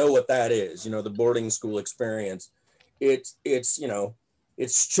people know what that is, you know, the boarding school experience. It's you know,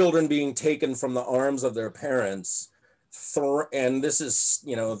 it's children being taken from the arms of their parents, and this is,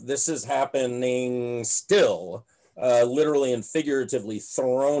 you know, this is happening still, literally and figuratively,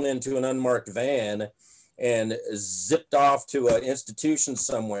 thrown into an unmarked van and zipped off to an institution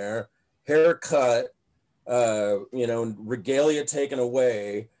somewhere, haircut, you know, regalia taken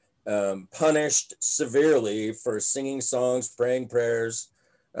away, punished severely for singing songs, praying prayers.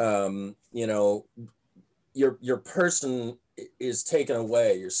 You know, your person is taken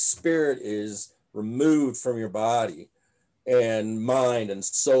away, your spirit is removed from your body and mind and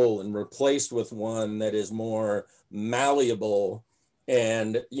soul and replaced with one that is more malleable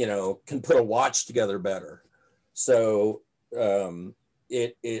and, you know, can put a watch together better. So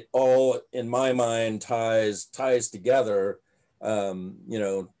it all, in my mind, ties together. You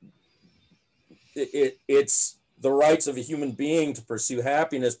know, it's the rights of a human being to pursue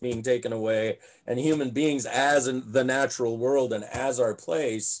happiness being taken away, and human beings as in the natural world and as our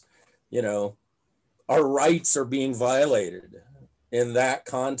place, you know, our rights are being violated in that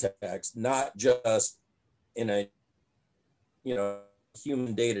context, not just in a, you know,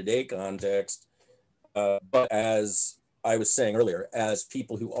 human day-to-day context, but as I was saying earlier, as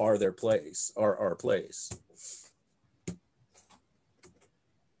people who are their place, are our place.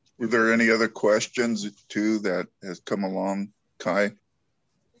 Were there any other questions too that has come along, Kai?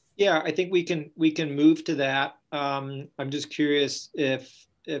 Yeah, I think we can move to that. I'm just curious if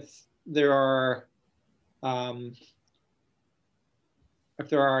there are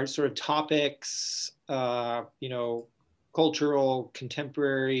sort of topics, you know, cultural,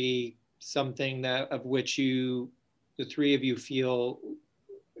 contemporary, something that of which the three of you feel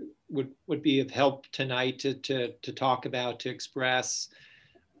would be of help tonight to talk about, to express.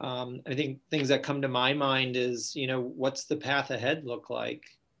 I think things that come to my mind is, you know, what's the path ahead look like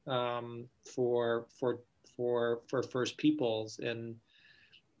for First Peoples, and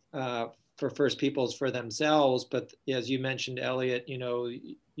for First Peoples for themselves. But as you mentioned, Elliot, you know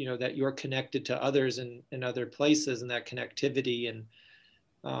that you're connected to others in other places, and that connectivity, and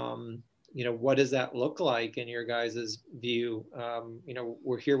you know, what does that look like in your guys' view? You know,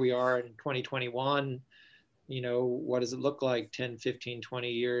 we are in 2021. You know, what does it look like 10, 15,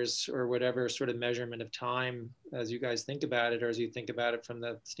 20 years or whatever sort of measurement of time as you guys think about it, or as you think about it from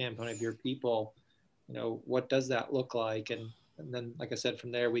the standpoint of your people? You know, what does that look like? And then, like I said,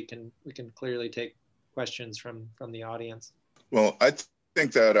 from there we can clearly take questions from the audience. Well, I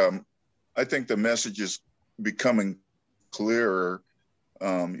think that I think the message is becoming clearer.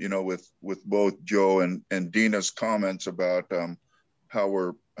 You know, with both Joe and Dina's comments about how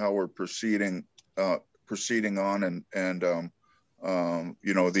we're proceeding on, and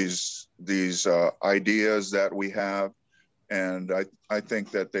you know, these ideas that we have, and I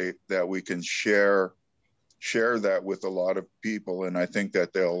think that we can share that with a lot of people, and I think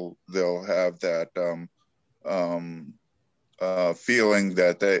that they'll have that feeling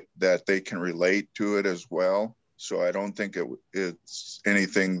that they can relate to it as well. So I don't think it's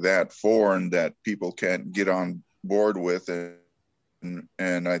anything that foreign that people can't get on board with, and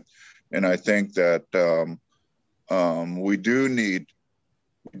I think that we do need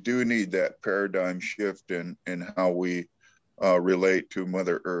that paradigm shift in how we relate to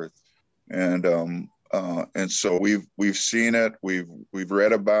Mother Earth, and so we've seen it, we've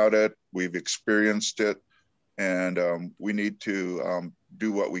read about it, we've experienced it, and we need to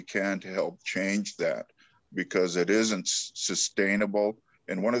do what we can to help change that, because it isn't sustainable.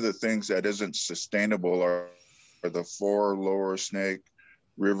 And one of the things that isn't sustainable are the 4 lower Snake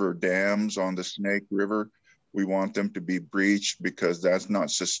River dams on the Snake River. We want them to be breached because that's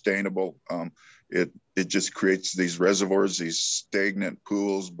not sustainable. It just creates these reservoirs, these stagnant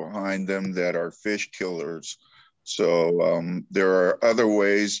pools behind them that are fish killers. So there are other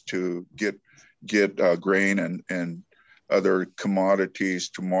ways to get grain and other commodities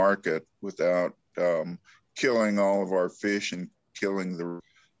to market without killing all of our fish and killing the.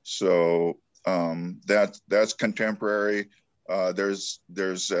 So that's contemporary. There's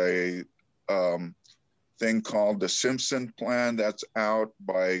a thing called the Simpson Plan that's out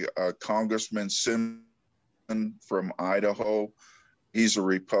by Congressman Simpson from Idaho. He's a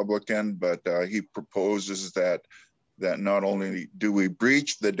Republican, but he proposes that not only do we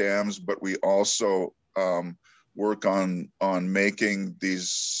breach the dams, but we also work on making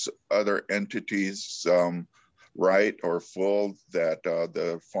these other entities right or full, that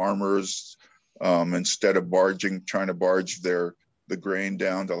the farmers, instead of trying to barge the grain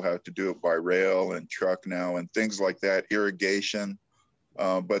down, they'll have to do it by rail and truck now, and things like that, irrigation.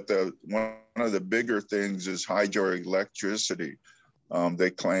 But one of the bigger things is hydroelectricity.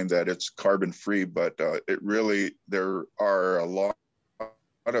 They claim that it's carbon free, but there are a lot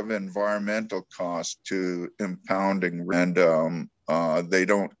of environmental costs to impounding, and they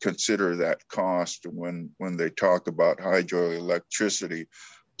don't consider that cost when they talk about hydroelectricity.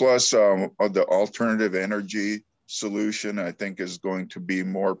 Plus, the alternative energy solution, I think, is going to be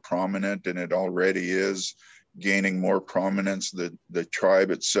more prominent, and it already is gaining more prominence. The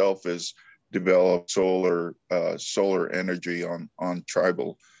tribe itself has developed solar energy on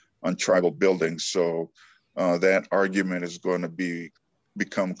tribal buildings. So that argument is going to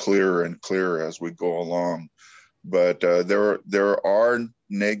become clearer and clearer as we go along. But there are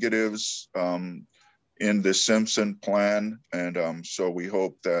negatives in the Simpson plan, and so we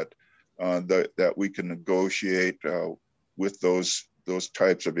hope that that we can negotiate with those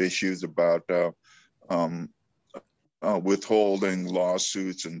types of issues about withholding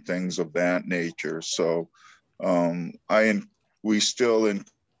lawsuits and things of that nature. So we still in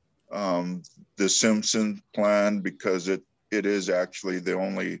the Simpson plan, because it is actually the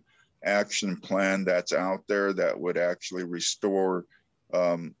only action plan that's out there that would actually restore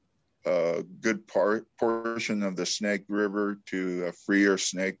a good portion of the Snake River to a freer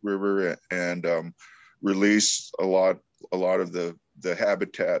Snake River, and release a lot of the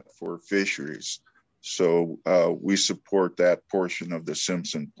habitat for fisheries. So we support that portion of the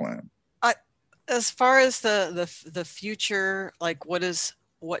Simpson plan. As far as the future, like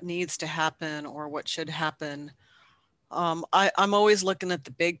what needs to happen or what should happen, I'm always looking at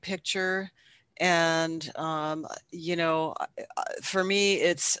the big picture, and you know, for me,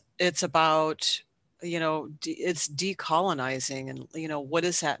 it's about, you know, it's decolonizing, and you know, what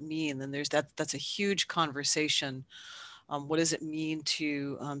does that mean? And that's a huge conversation. What does it mean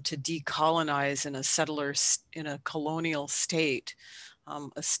to decolonize in a colonial state,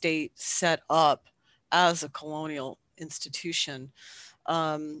 a state set up as a colonial institution?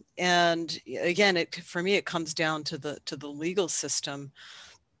 And again, for me, it comes down to the legal system.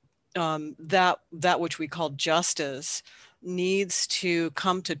 That which we call justice needs to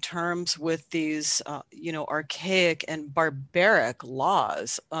come to terms with these, you know, archaic and barbaric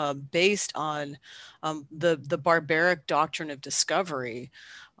laws based on the barbaric doctrine of discovery,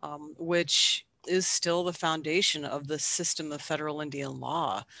 which is still the foundation of the system of federal Indian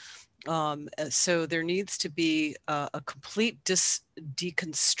law. So there needs to be a complete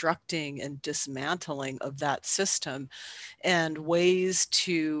deconstructing and dismantling of that system, and ways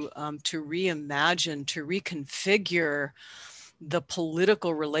to reimagine, to reconfigure the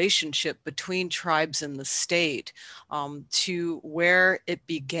political relationship between tribes and the state, to where it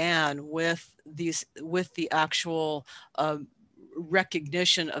began with the actual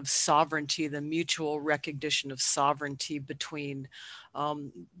recognition of sovereignty, the mutual recognition of sovereignty between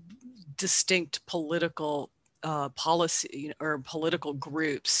distinct political policy or political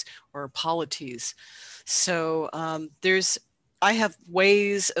groups or polities. So I have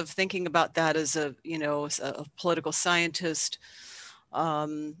ways of thinking about that as a political scientist,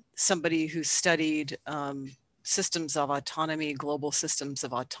 somebody who studied systems of autonomy, global systems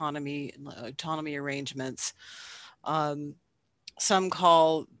of autonomy arrangements. Some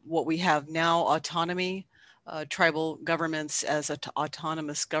call what we have now autonomy. Tribal governments as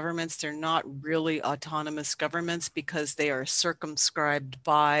autonomous governments. They're not really autonomous governments because they are circumscribed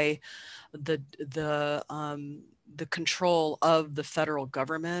by the control of the federal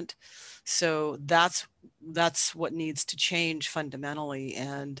government. So that's what needs to change fundamentally,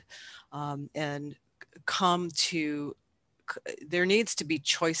 and there needs to be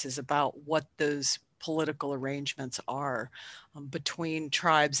choices about what those political arrangements are between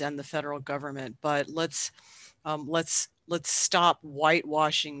tribes and the federal government. But let's stop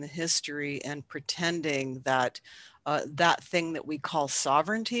whitewashing the history and pretending that that thing that we call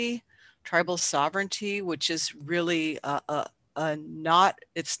sovereignty, tribal sovereignty, which is really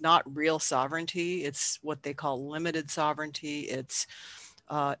it's not real sovereignty. It's what they call limited sovereignty. It's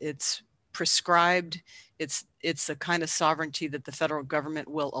prescribed. It's the kind of sovereignty that the federal government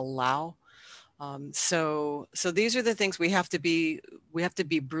will allow. So these are the things we have to be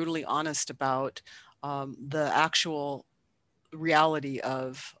brutally honest about, the actual reality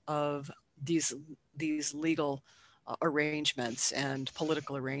of these legal arrangements and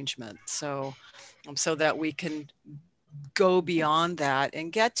political arrangements. So that we can go beyond that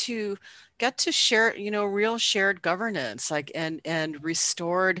and get to share, real shared governance, like and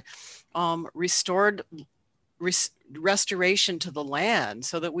restored restoration to the land,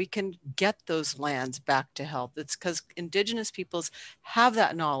 so that we can get those lands back to health. It's because Indigenous peoples have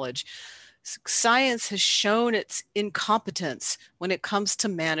that knowledge. Science has shown its incompetence when it comes to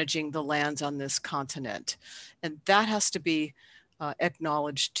managing the lands on this continent, and that has to be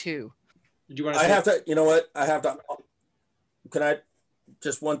acknowledged too. Did you want to? I have to. You know what? I have to. Can I?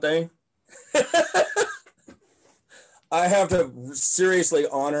 Just one thing. I have to seriously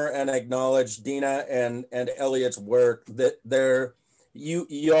honor and acknowledge Dina and Elliot's work. That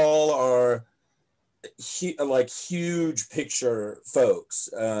y'all are like huge picture folks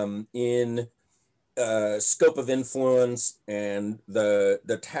in scope of influence and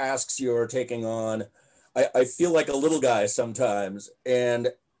the tasks you're taking on, I feel like a little guy sometimes, and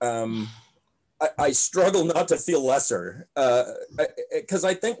I struggle not to feel lesser, because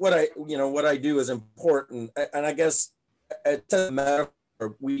I think what I do is important, and I guess it doesn't matter.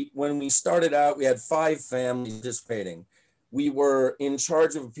 When we started out, we had 5 families participating. We were in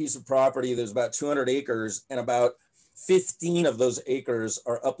charge of a piece of property. There's about 200 acres, and about 15 of those acres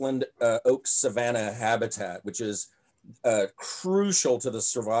are upland oak savanna habitat, which is crucial to the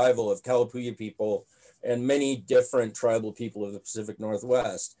survival of Kalapuya people and many different tribal people of the Pacific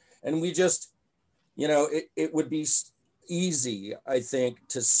Northwest. And we just, it would be easy, I think,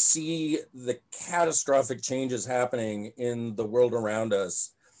 to see the catastrophic changes happening in the world around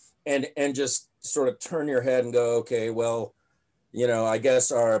us and just sort of turn your head and go, okay, well, I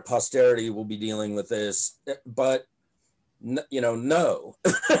guess our posterity will be dealing with this, but no.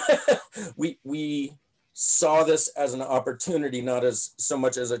 we saw this as an opportunity, not as so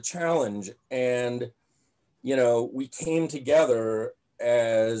much as a challenge. And, we came together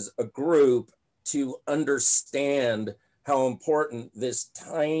as a group to understand how important this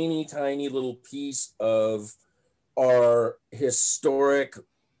tiny, tiny little piece of our historic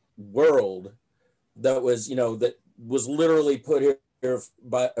world that was, that was literally put here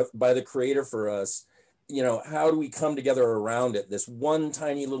by the Creator for us. How do we come together around it? This one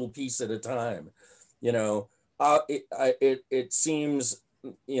tiny little piece at a time. It seems,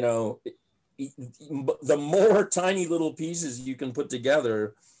 the more tiny little pieces you can put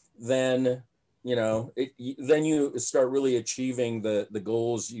together, then then you start really achieving the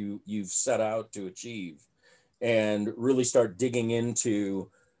goals you've set out to achieve, and really start digging into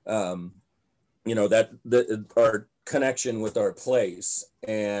our connection with our place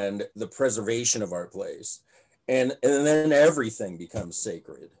and the preservation of our place, and then everything becomes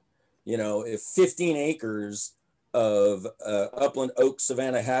sacred. If 15 acres of upland oak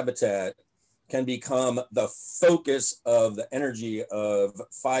savanna habitat can become the focus of the energy of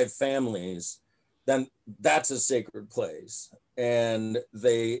 5 families, then that's a sacred place. And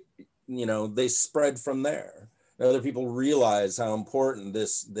they spread from there. And other people realize how important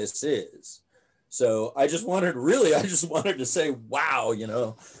this is. So I just wanted to say, wow,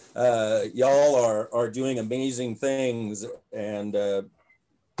 y'all are doing amazing things. And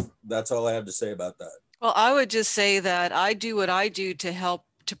that's all I have to say about that. Well, I would just say that I do what I do to help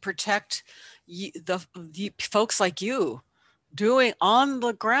to protect the folks like you doing on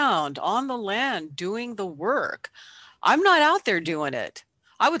the ground, on the land, doing the work. I'm not out there doing it.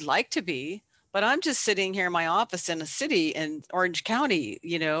 I would like to be, but I'm just sitting here in my office in a city in Orange County,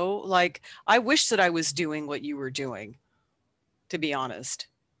 like I wish that I was doing what you were doing, to be honest.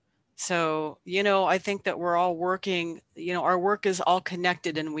 So, I think that we're all working, our work is all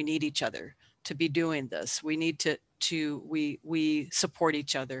connected and we need each other to be doing this. We need we support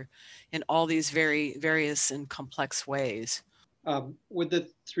each other in all these very various and complex ways. Would the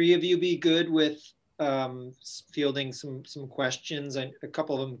 3 of you be good with fielding some questions? A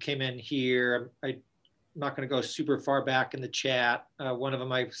couple of them came in here. I'm not going to go super far back in the chat. One of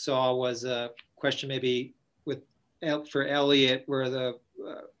them I saw was a question maybe for Elliot, where the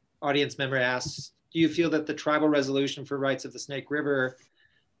audience member asks, do you feel that the tribal resolution for rights of the Snake River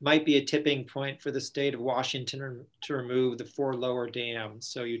might be a tipping point for the state of Washington to remove the 4 lower dams?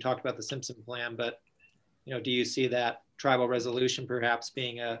 So you talked about the Simpson Plan, but do you see that tribal resolution perhaps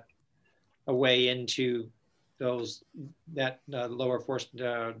being a way into that lower force,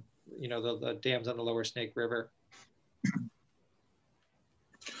 the dams on the lower Snake River?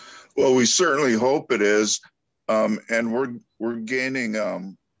 Well, we certainly hope it is, and we're gaining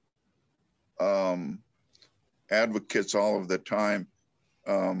advocates all of the time.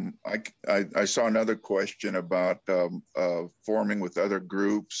 I saw another question about forming with other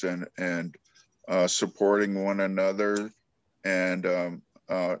groups and supporting one another, and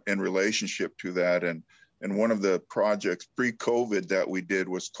in relationship to that. And one of the projects pre-COVID that we did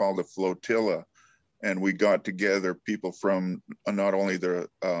was called the Flotilla, and we got together people from not only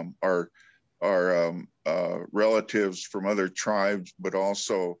our relatives from other tribes, but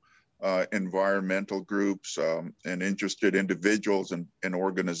also environmental groups and interested individuals and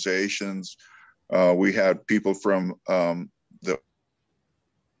organizations. We had people from the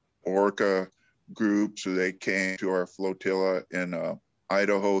ORCA group, so they came to our flotilla in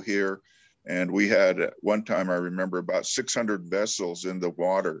Idaho here. And we had at one time, I remember, about 600 vessels in the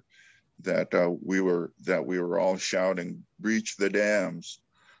water that we were all shouting, "Breach the dams."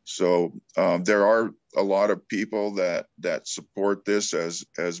 So there are a lot of people that support this as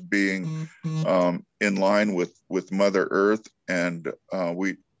being in line with Mother Earth, and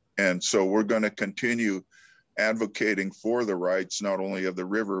and so we're going to continue advocating for the rights not only of the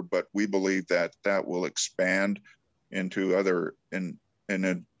river, but we believe that that will expand into other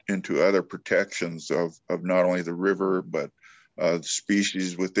into other protections of not only the river but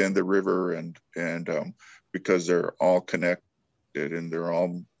species within the river, and because they're all connected and they're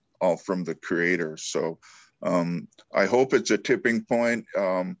all from the creator. So I hope it's a tipping point,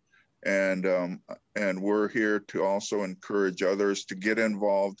 and we're here to also encourage others to get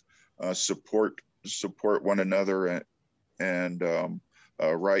involved, support one another, and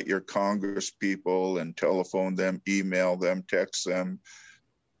write your Congress people and telephone them, email them, text them.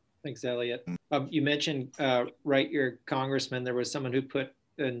 Thanks, Elliot. You mentioned write your congressman. There was someone who put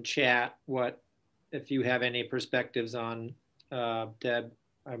in chat what if you have any perspectives on Deb.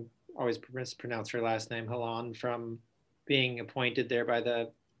 I always mispronounce her last name, Halan, from being appointed there by the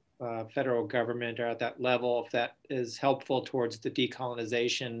federal government or at that level, if that is helpful towards the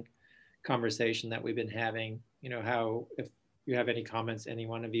decolonization conversation that we've been having. You know, how, if you have any comments, any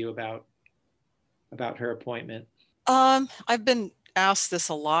one of you about her appointment. I've been asked this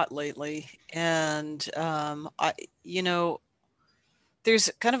a lot lately, and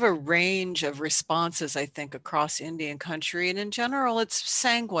there's kind of a range of responses, I think, across Indian country. And in general, it's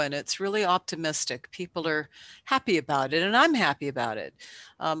sanguine. It's really optimistic. People are happy about it, and I'm happy about it.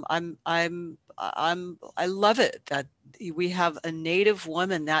 I love it that we have a Native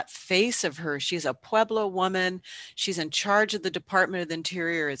woman, that face of her. She's a Pueblo woman. She's in charge of the Department of the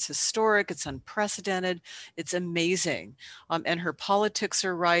Interior. It's historic. It's unprecedented. It's amazing. And her politics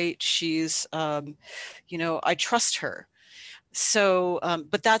are right. She's, I trust her. So,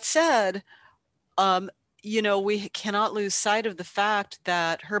 but that said, we cannot lose sight of the fact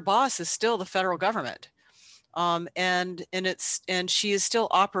that her boss is still the federal government. And she is still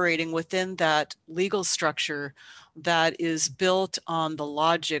operating within that legal structure that is built on the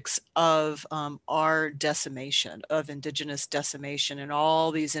logics of our decimation, of Indigenous decimation in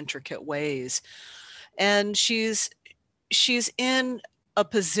all these intricate ways. And she's in a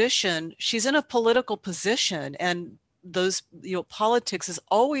position, she's in a political position, and those, politics is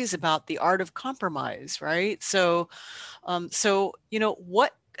always about the art of compromise, right? So,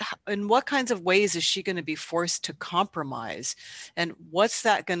 in what kinds of ways is she going to be forced to compromise, and what's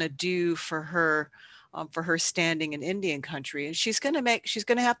that going to do for her standing in Indian country? And she's going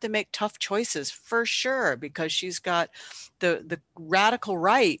to have to make tough choices for sure, because she's got the radical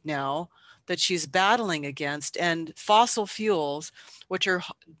right now that she's battling against, and fossil fuels, which are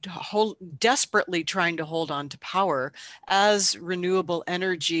desperately trying to hold on to power as renewable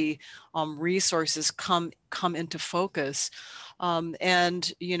energy resources come into focus,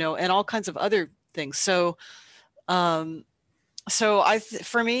 and all kinds of other things. So, for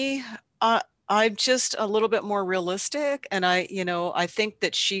me, I'm just a little bit more realistic, and I think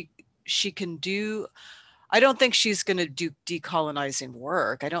that she can do. I don't think she's going to do decolonizing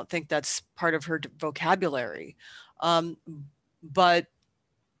work. I don't think that's part of her vocabulary. But,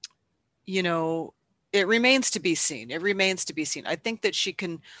 it remains to be seen. It remains to be seen. I think that she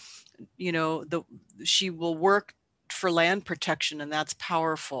can, she will work for land protection, and that's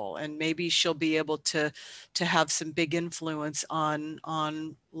powerful. And maybe she'll be able to have some big influence on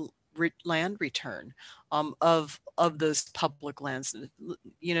land return of those public lands.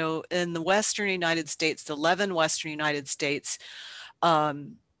 In the Western United States, the 11 Western United States,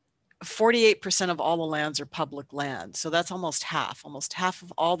 48% of all the lands are public land. So that's almost half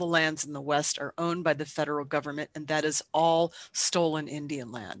of all the lands in the West are owned by the federal government, and that is all stolen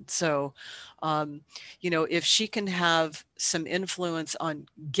Indian land. So, if she can have some influence on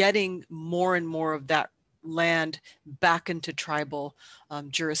getting more and more of that land back into tribal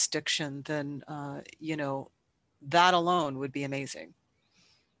jurisdiction, then, that alone would be amazing.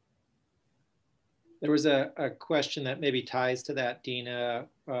 There was a question that maybe ties to that, Dina,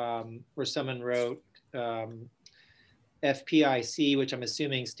 where someone wrote FPIC, which I'm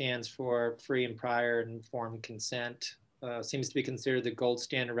assuming stands for free and prior and informed consent, seems to be considered the gold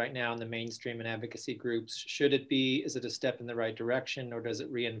standard right now in the mainstream and advocacy groups. Should it be? Is it a step in the right direction, or does it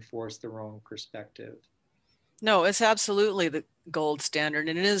reinforce the wrong perspective? No, it's absolutely the gold standard,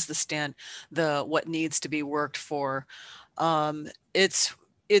 and it is what needs to be worked for. It's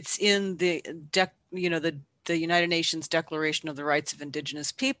in the the United Nations Declaration of the Rights of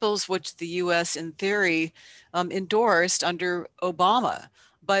Indigenous Peoples, which the U.S. in theory endorsed under Obama.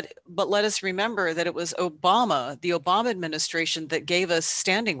 But let us remember that it was the Obama administration, that gave us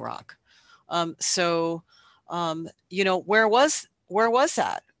Standing Rock. Where was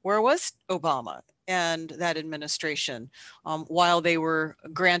that? Where was Obama and that administration while they were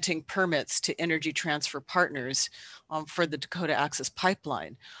granting permits to Energy Transfer Partners for the Dakota Access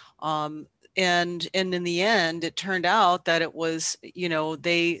Pipeline? And in the end, it turned out that it was, you know,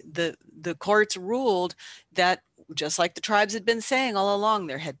 the courts ruled that, just like the tribes had been saying all along,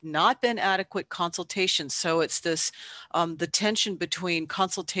 there had not been adequate consultation. So it's this, the tension between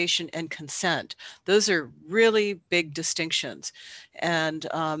consultation and consent. Those are really big distinctions. And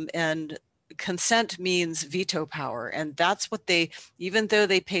consent means veto power. And that's what they, even though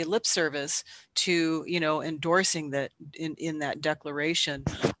they pay lip service to, you know, endorsing that in that declaration,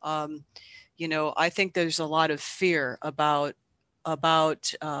 you know, I think there's a lot of fear about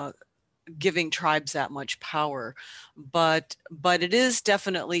giving tribes that much power, but it is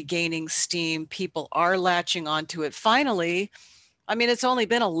definitely gaining steam. People are latching onto it. Finally, I mean, it's only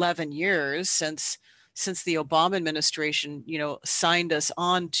been 11 years since the Obama administration, you know, signed us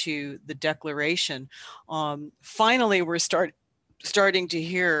on to the declaration. Finally, we're starting to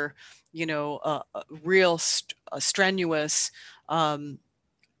hear, you know, real strenuous,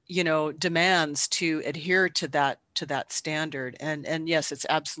 you know, demands to adhere to that standard. And yes, it's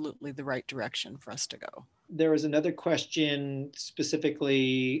absolutely the right direction for us to go. There was another question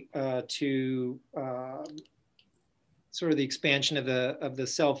specifically to sort of the expansion of the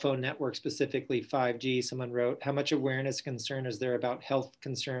cell phone network, specifically 5G. Someone wrote, how much awareness concern is there about health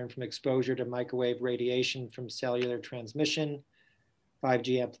concern from exposure to microwave radiation from cellular transmission,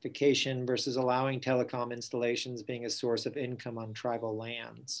 5G amplification versus allowing telecom installations being a source of income on tribal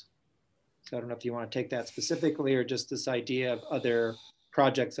lands? So I don't know if you want to take that specifically or just this idea of other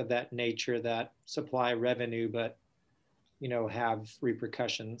projects of that nature that supply revenue, but, you know, have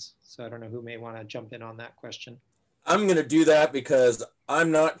repercussions. So I don't know who may want to jump in on that question. I'm going to do that because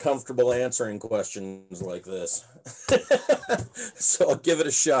I'm not comfortable answering questions like this. So I'll give it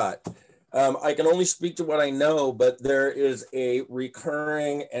a shot. I can only speak to what I know, but there is a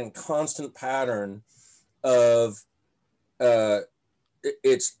recurring and constant pattern of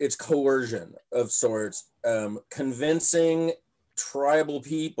it's coercion of sorts, convincing tribal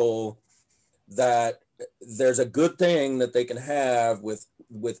people that there's a good thing that they can have with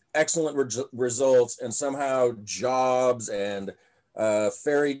excellent results and somehow jobs and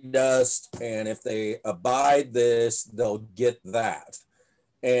fairy dust, and if they abide this, they'll get that.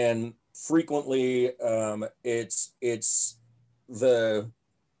 And frequently, it's the,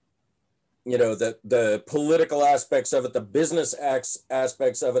 you know, the political aspects of it, the business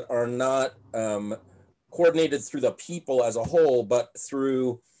aspects of it are not coordinated through the people as a whole, but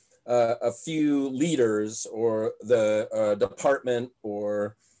through a few leaders or the department,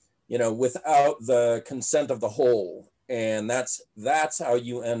 or, you know, without the consent of the whole. And that's how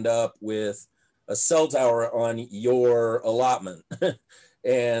you end up with a cell tower on your allotment.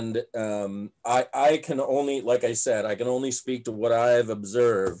 And I can only, like I said, I can only speak to what I've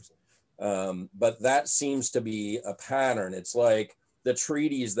observed. But that seems to be a pattern. It's like the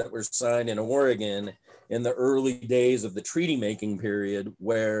treaties that were signed in Oregon in the early days of the treaty making period,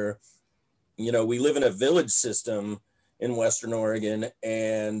 where, you know, we live in a village system in Western Oregon,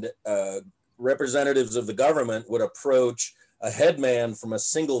 and representatives of the government would approach a headman from a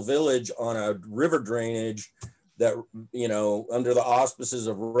single village on a river drainage that, you know, under the auspices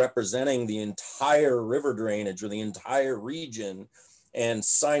of representing the entire river drainage or the entire region, and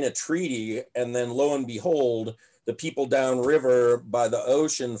sign a treaty. And then lo and behold, the people downriver by the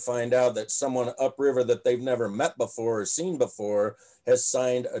ocean find out that someone upriver that they've never met before or seen before has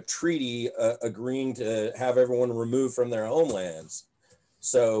signed a treaty agreeing to have everyone removed from their homelands.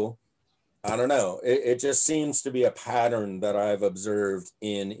 So I don't know. It just seems to be a pattern that I've observed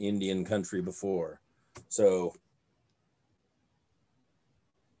in Indian country before. So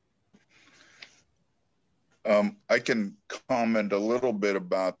I can comment a little bit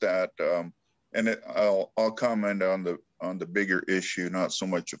about that, and I'll comment on the bigger issue, not so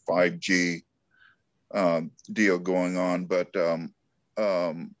much a 5G deal going on, but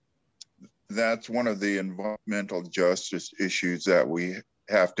that's one of the environmental justice issues that we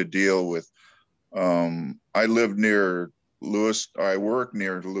have to deal with. I live near I work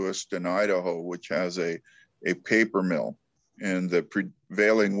near Lewiston, Idaho, which has a paper mill. And the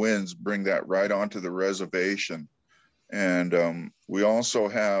prevailing winds bring that right onto the reservation. And we also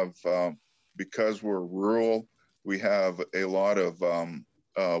have, because we're rural, we have a lot of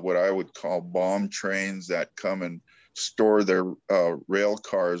what I would call bomb trains that come and store their rail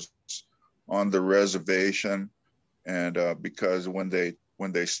cars on the reservation. And because when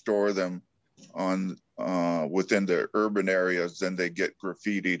they store them on within the urban areas, then they get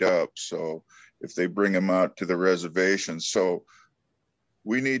graffitied up. So if they bring them out to the reservation. So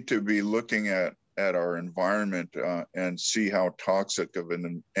we need to be looking at our environment and see how toxic of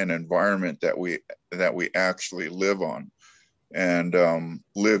an environment that we actually live on. and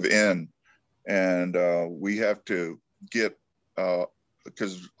live in. And we have to get,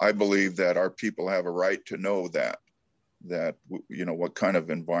 because I believe that our people have a right to know that, you know, what kind of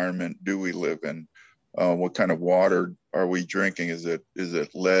environment do we live in? What kind of water are we drinking? Is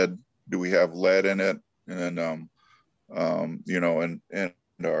it lead? Do we have lead in it? And you know, and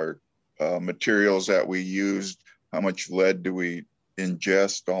our materials that we used, how much lead do we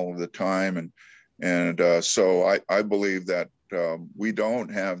ingest all of the time? And so I believe that we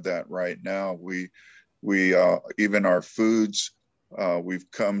don't have that right now. We even our foods, we've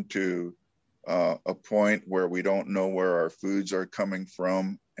come to a point where we don't know where our foods are coming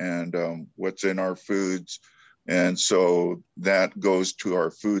from and what's in our foods. And so that goes to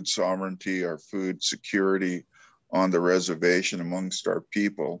our food sovereignty, our food security on the reservation amongst our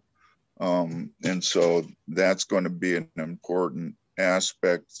people. And so that's going to be an important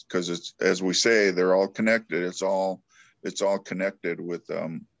aspect, because it's, as we say, they're all connected. It's all connected with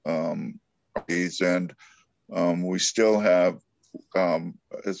these, and we still have,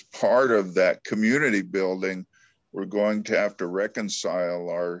 as part of that community building, we're going to have to reconcile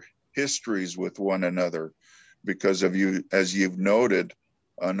our histories with one another, because of you, as you've noted,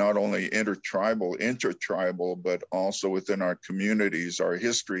 not only intertribal, but also within our communities, our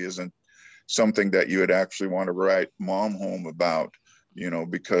history isn't something that you would actually want to write mom home about, you know,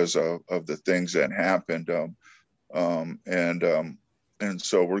 because of the things that happened. And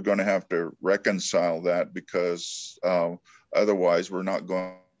so we're going to have to reconcile that, because otherwise we're not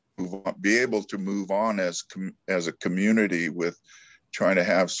going to be able to move on as a community with trying to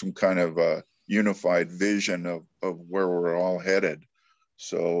have some kind of a unified vision of where we're all headed.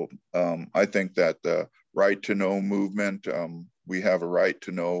 So I think that the right to know movement, we have a right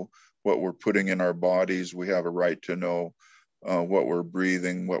to know what we're putting in our bodies. We have a right to know what we're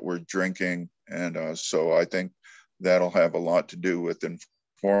breathing, what we're drinking. And so I think that'll have a lot to do with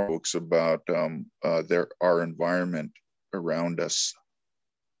informing folks about our environment around us.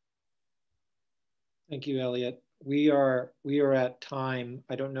 Thank you, Elliot. We are at time.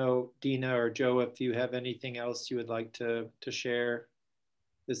 I don't know, Dina or Joe, if you have anything else you would like to share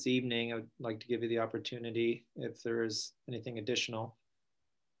this evening. I would like to give you the opportunity if there is anything additional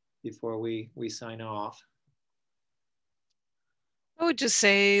before we sign off. I would just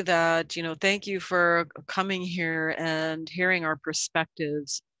say that, you know, thank you for coming here and hearing our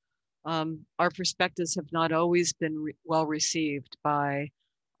perspectives. Our perspectives have not always been well received by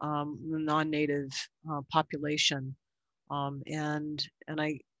the non-native population, and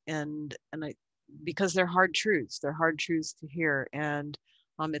I because they're hard truths. They're hard truths to hear, and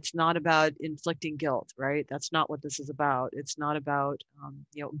it's not about inflicting guilt, right? That's not what this is about. It's not about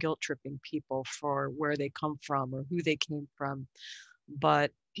you know, guilt tripping people for where they come from or who they came from,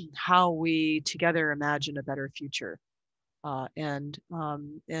 but how we together imagine a better future. And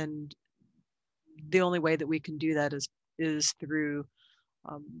the only way that we can do that is through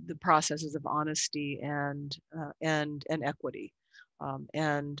the processes of honesty and equity,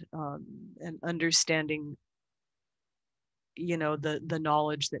 and understanding, you know, the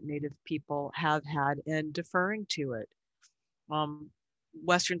knowledge that Native people have had and deferring to it.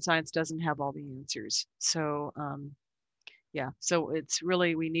 Western science doesn't have all the answers, so yeah, so it's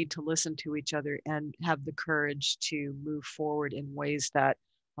really, we need to listen to each other and have the courage to move forward in ways that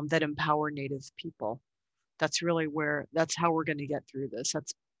that empower Native people. That's really that's how we're going to get through this.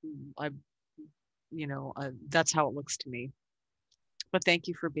 That's that's how it looks to me. But thank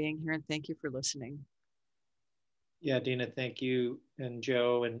you for being here, and thank you for listening. Yeah, Dina, thank you, and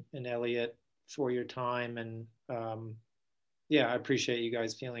Joe and Elliot, for your time. And yeah, I appreciate you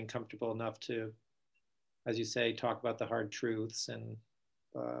guys feeling comfortable enough to, as you say, talk about the hard truths. And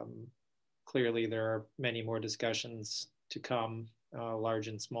clearly there are many more discussions to come, large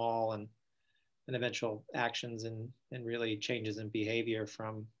and small, and eventual actions and really changes in behavior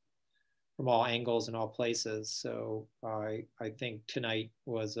from all angles and all places. So I think tonight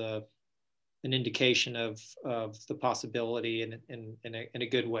was an indication of the possibility in a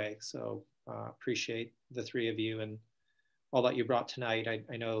good way. So appreciate the three of you and all that you brought tonight.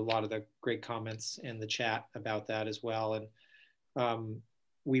 I know a lot of the great comments in the chat about that as well. And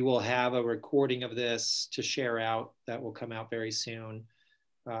we will have a recording of this to share out that will come out very soon.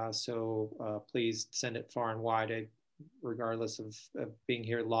 So please send it far and wide, regardless of being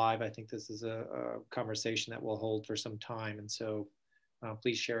here live. I think this is a conversation that we'll hold for some time. And so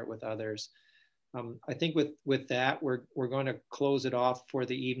please share it with others. I think with that, we're going to close it off for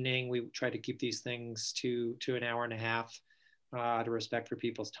the evening. We try to keep these things to an hour and a half, out of respect for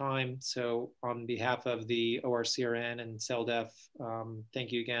people's time. So on behalf of the ORCRN and CELDF,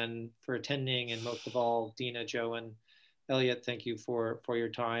 thank you again for attending. And most of all, Dina, Joe, and Elliot, thank you for your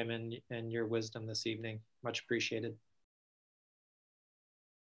time and your wisdom this evening. Much appreciated.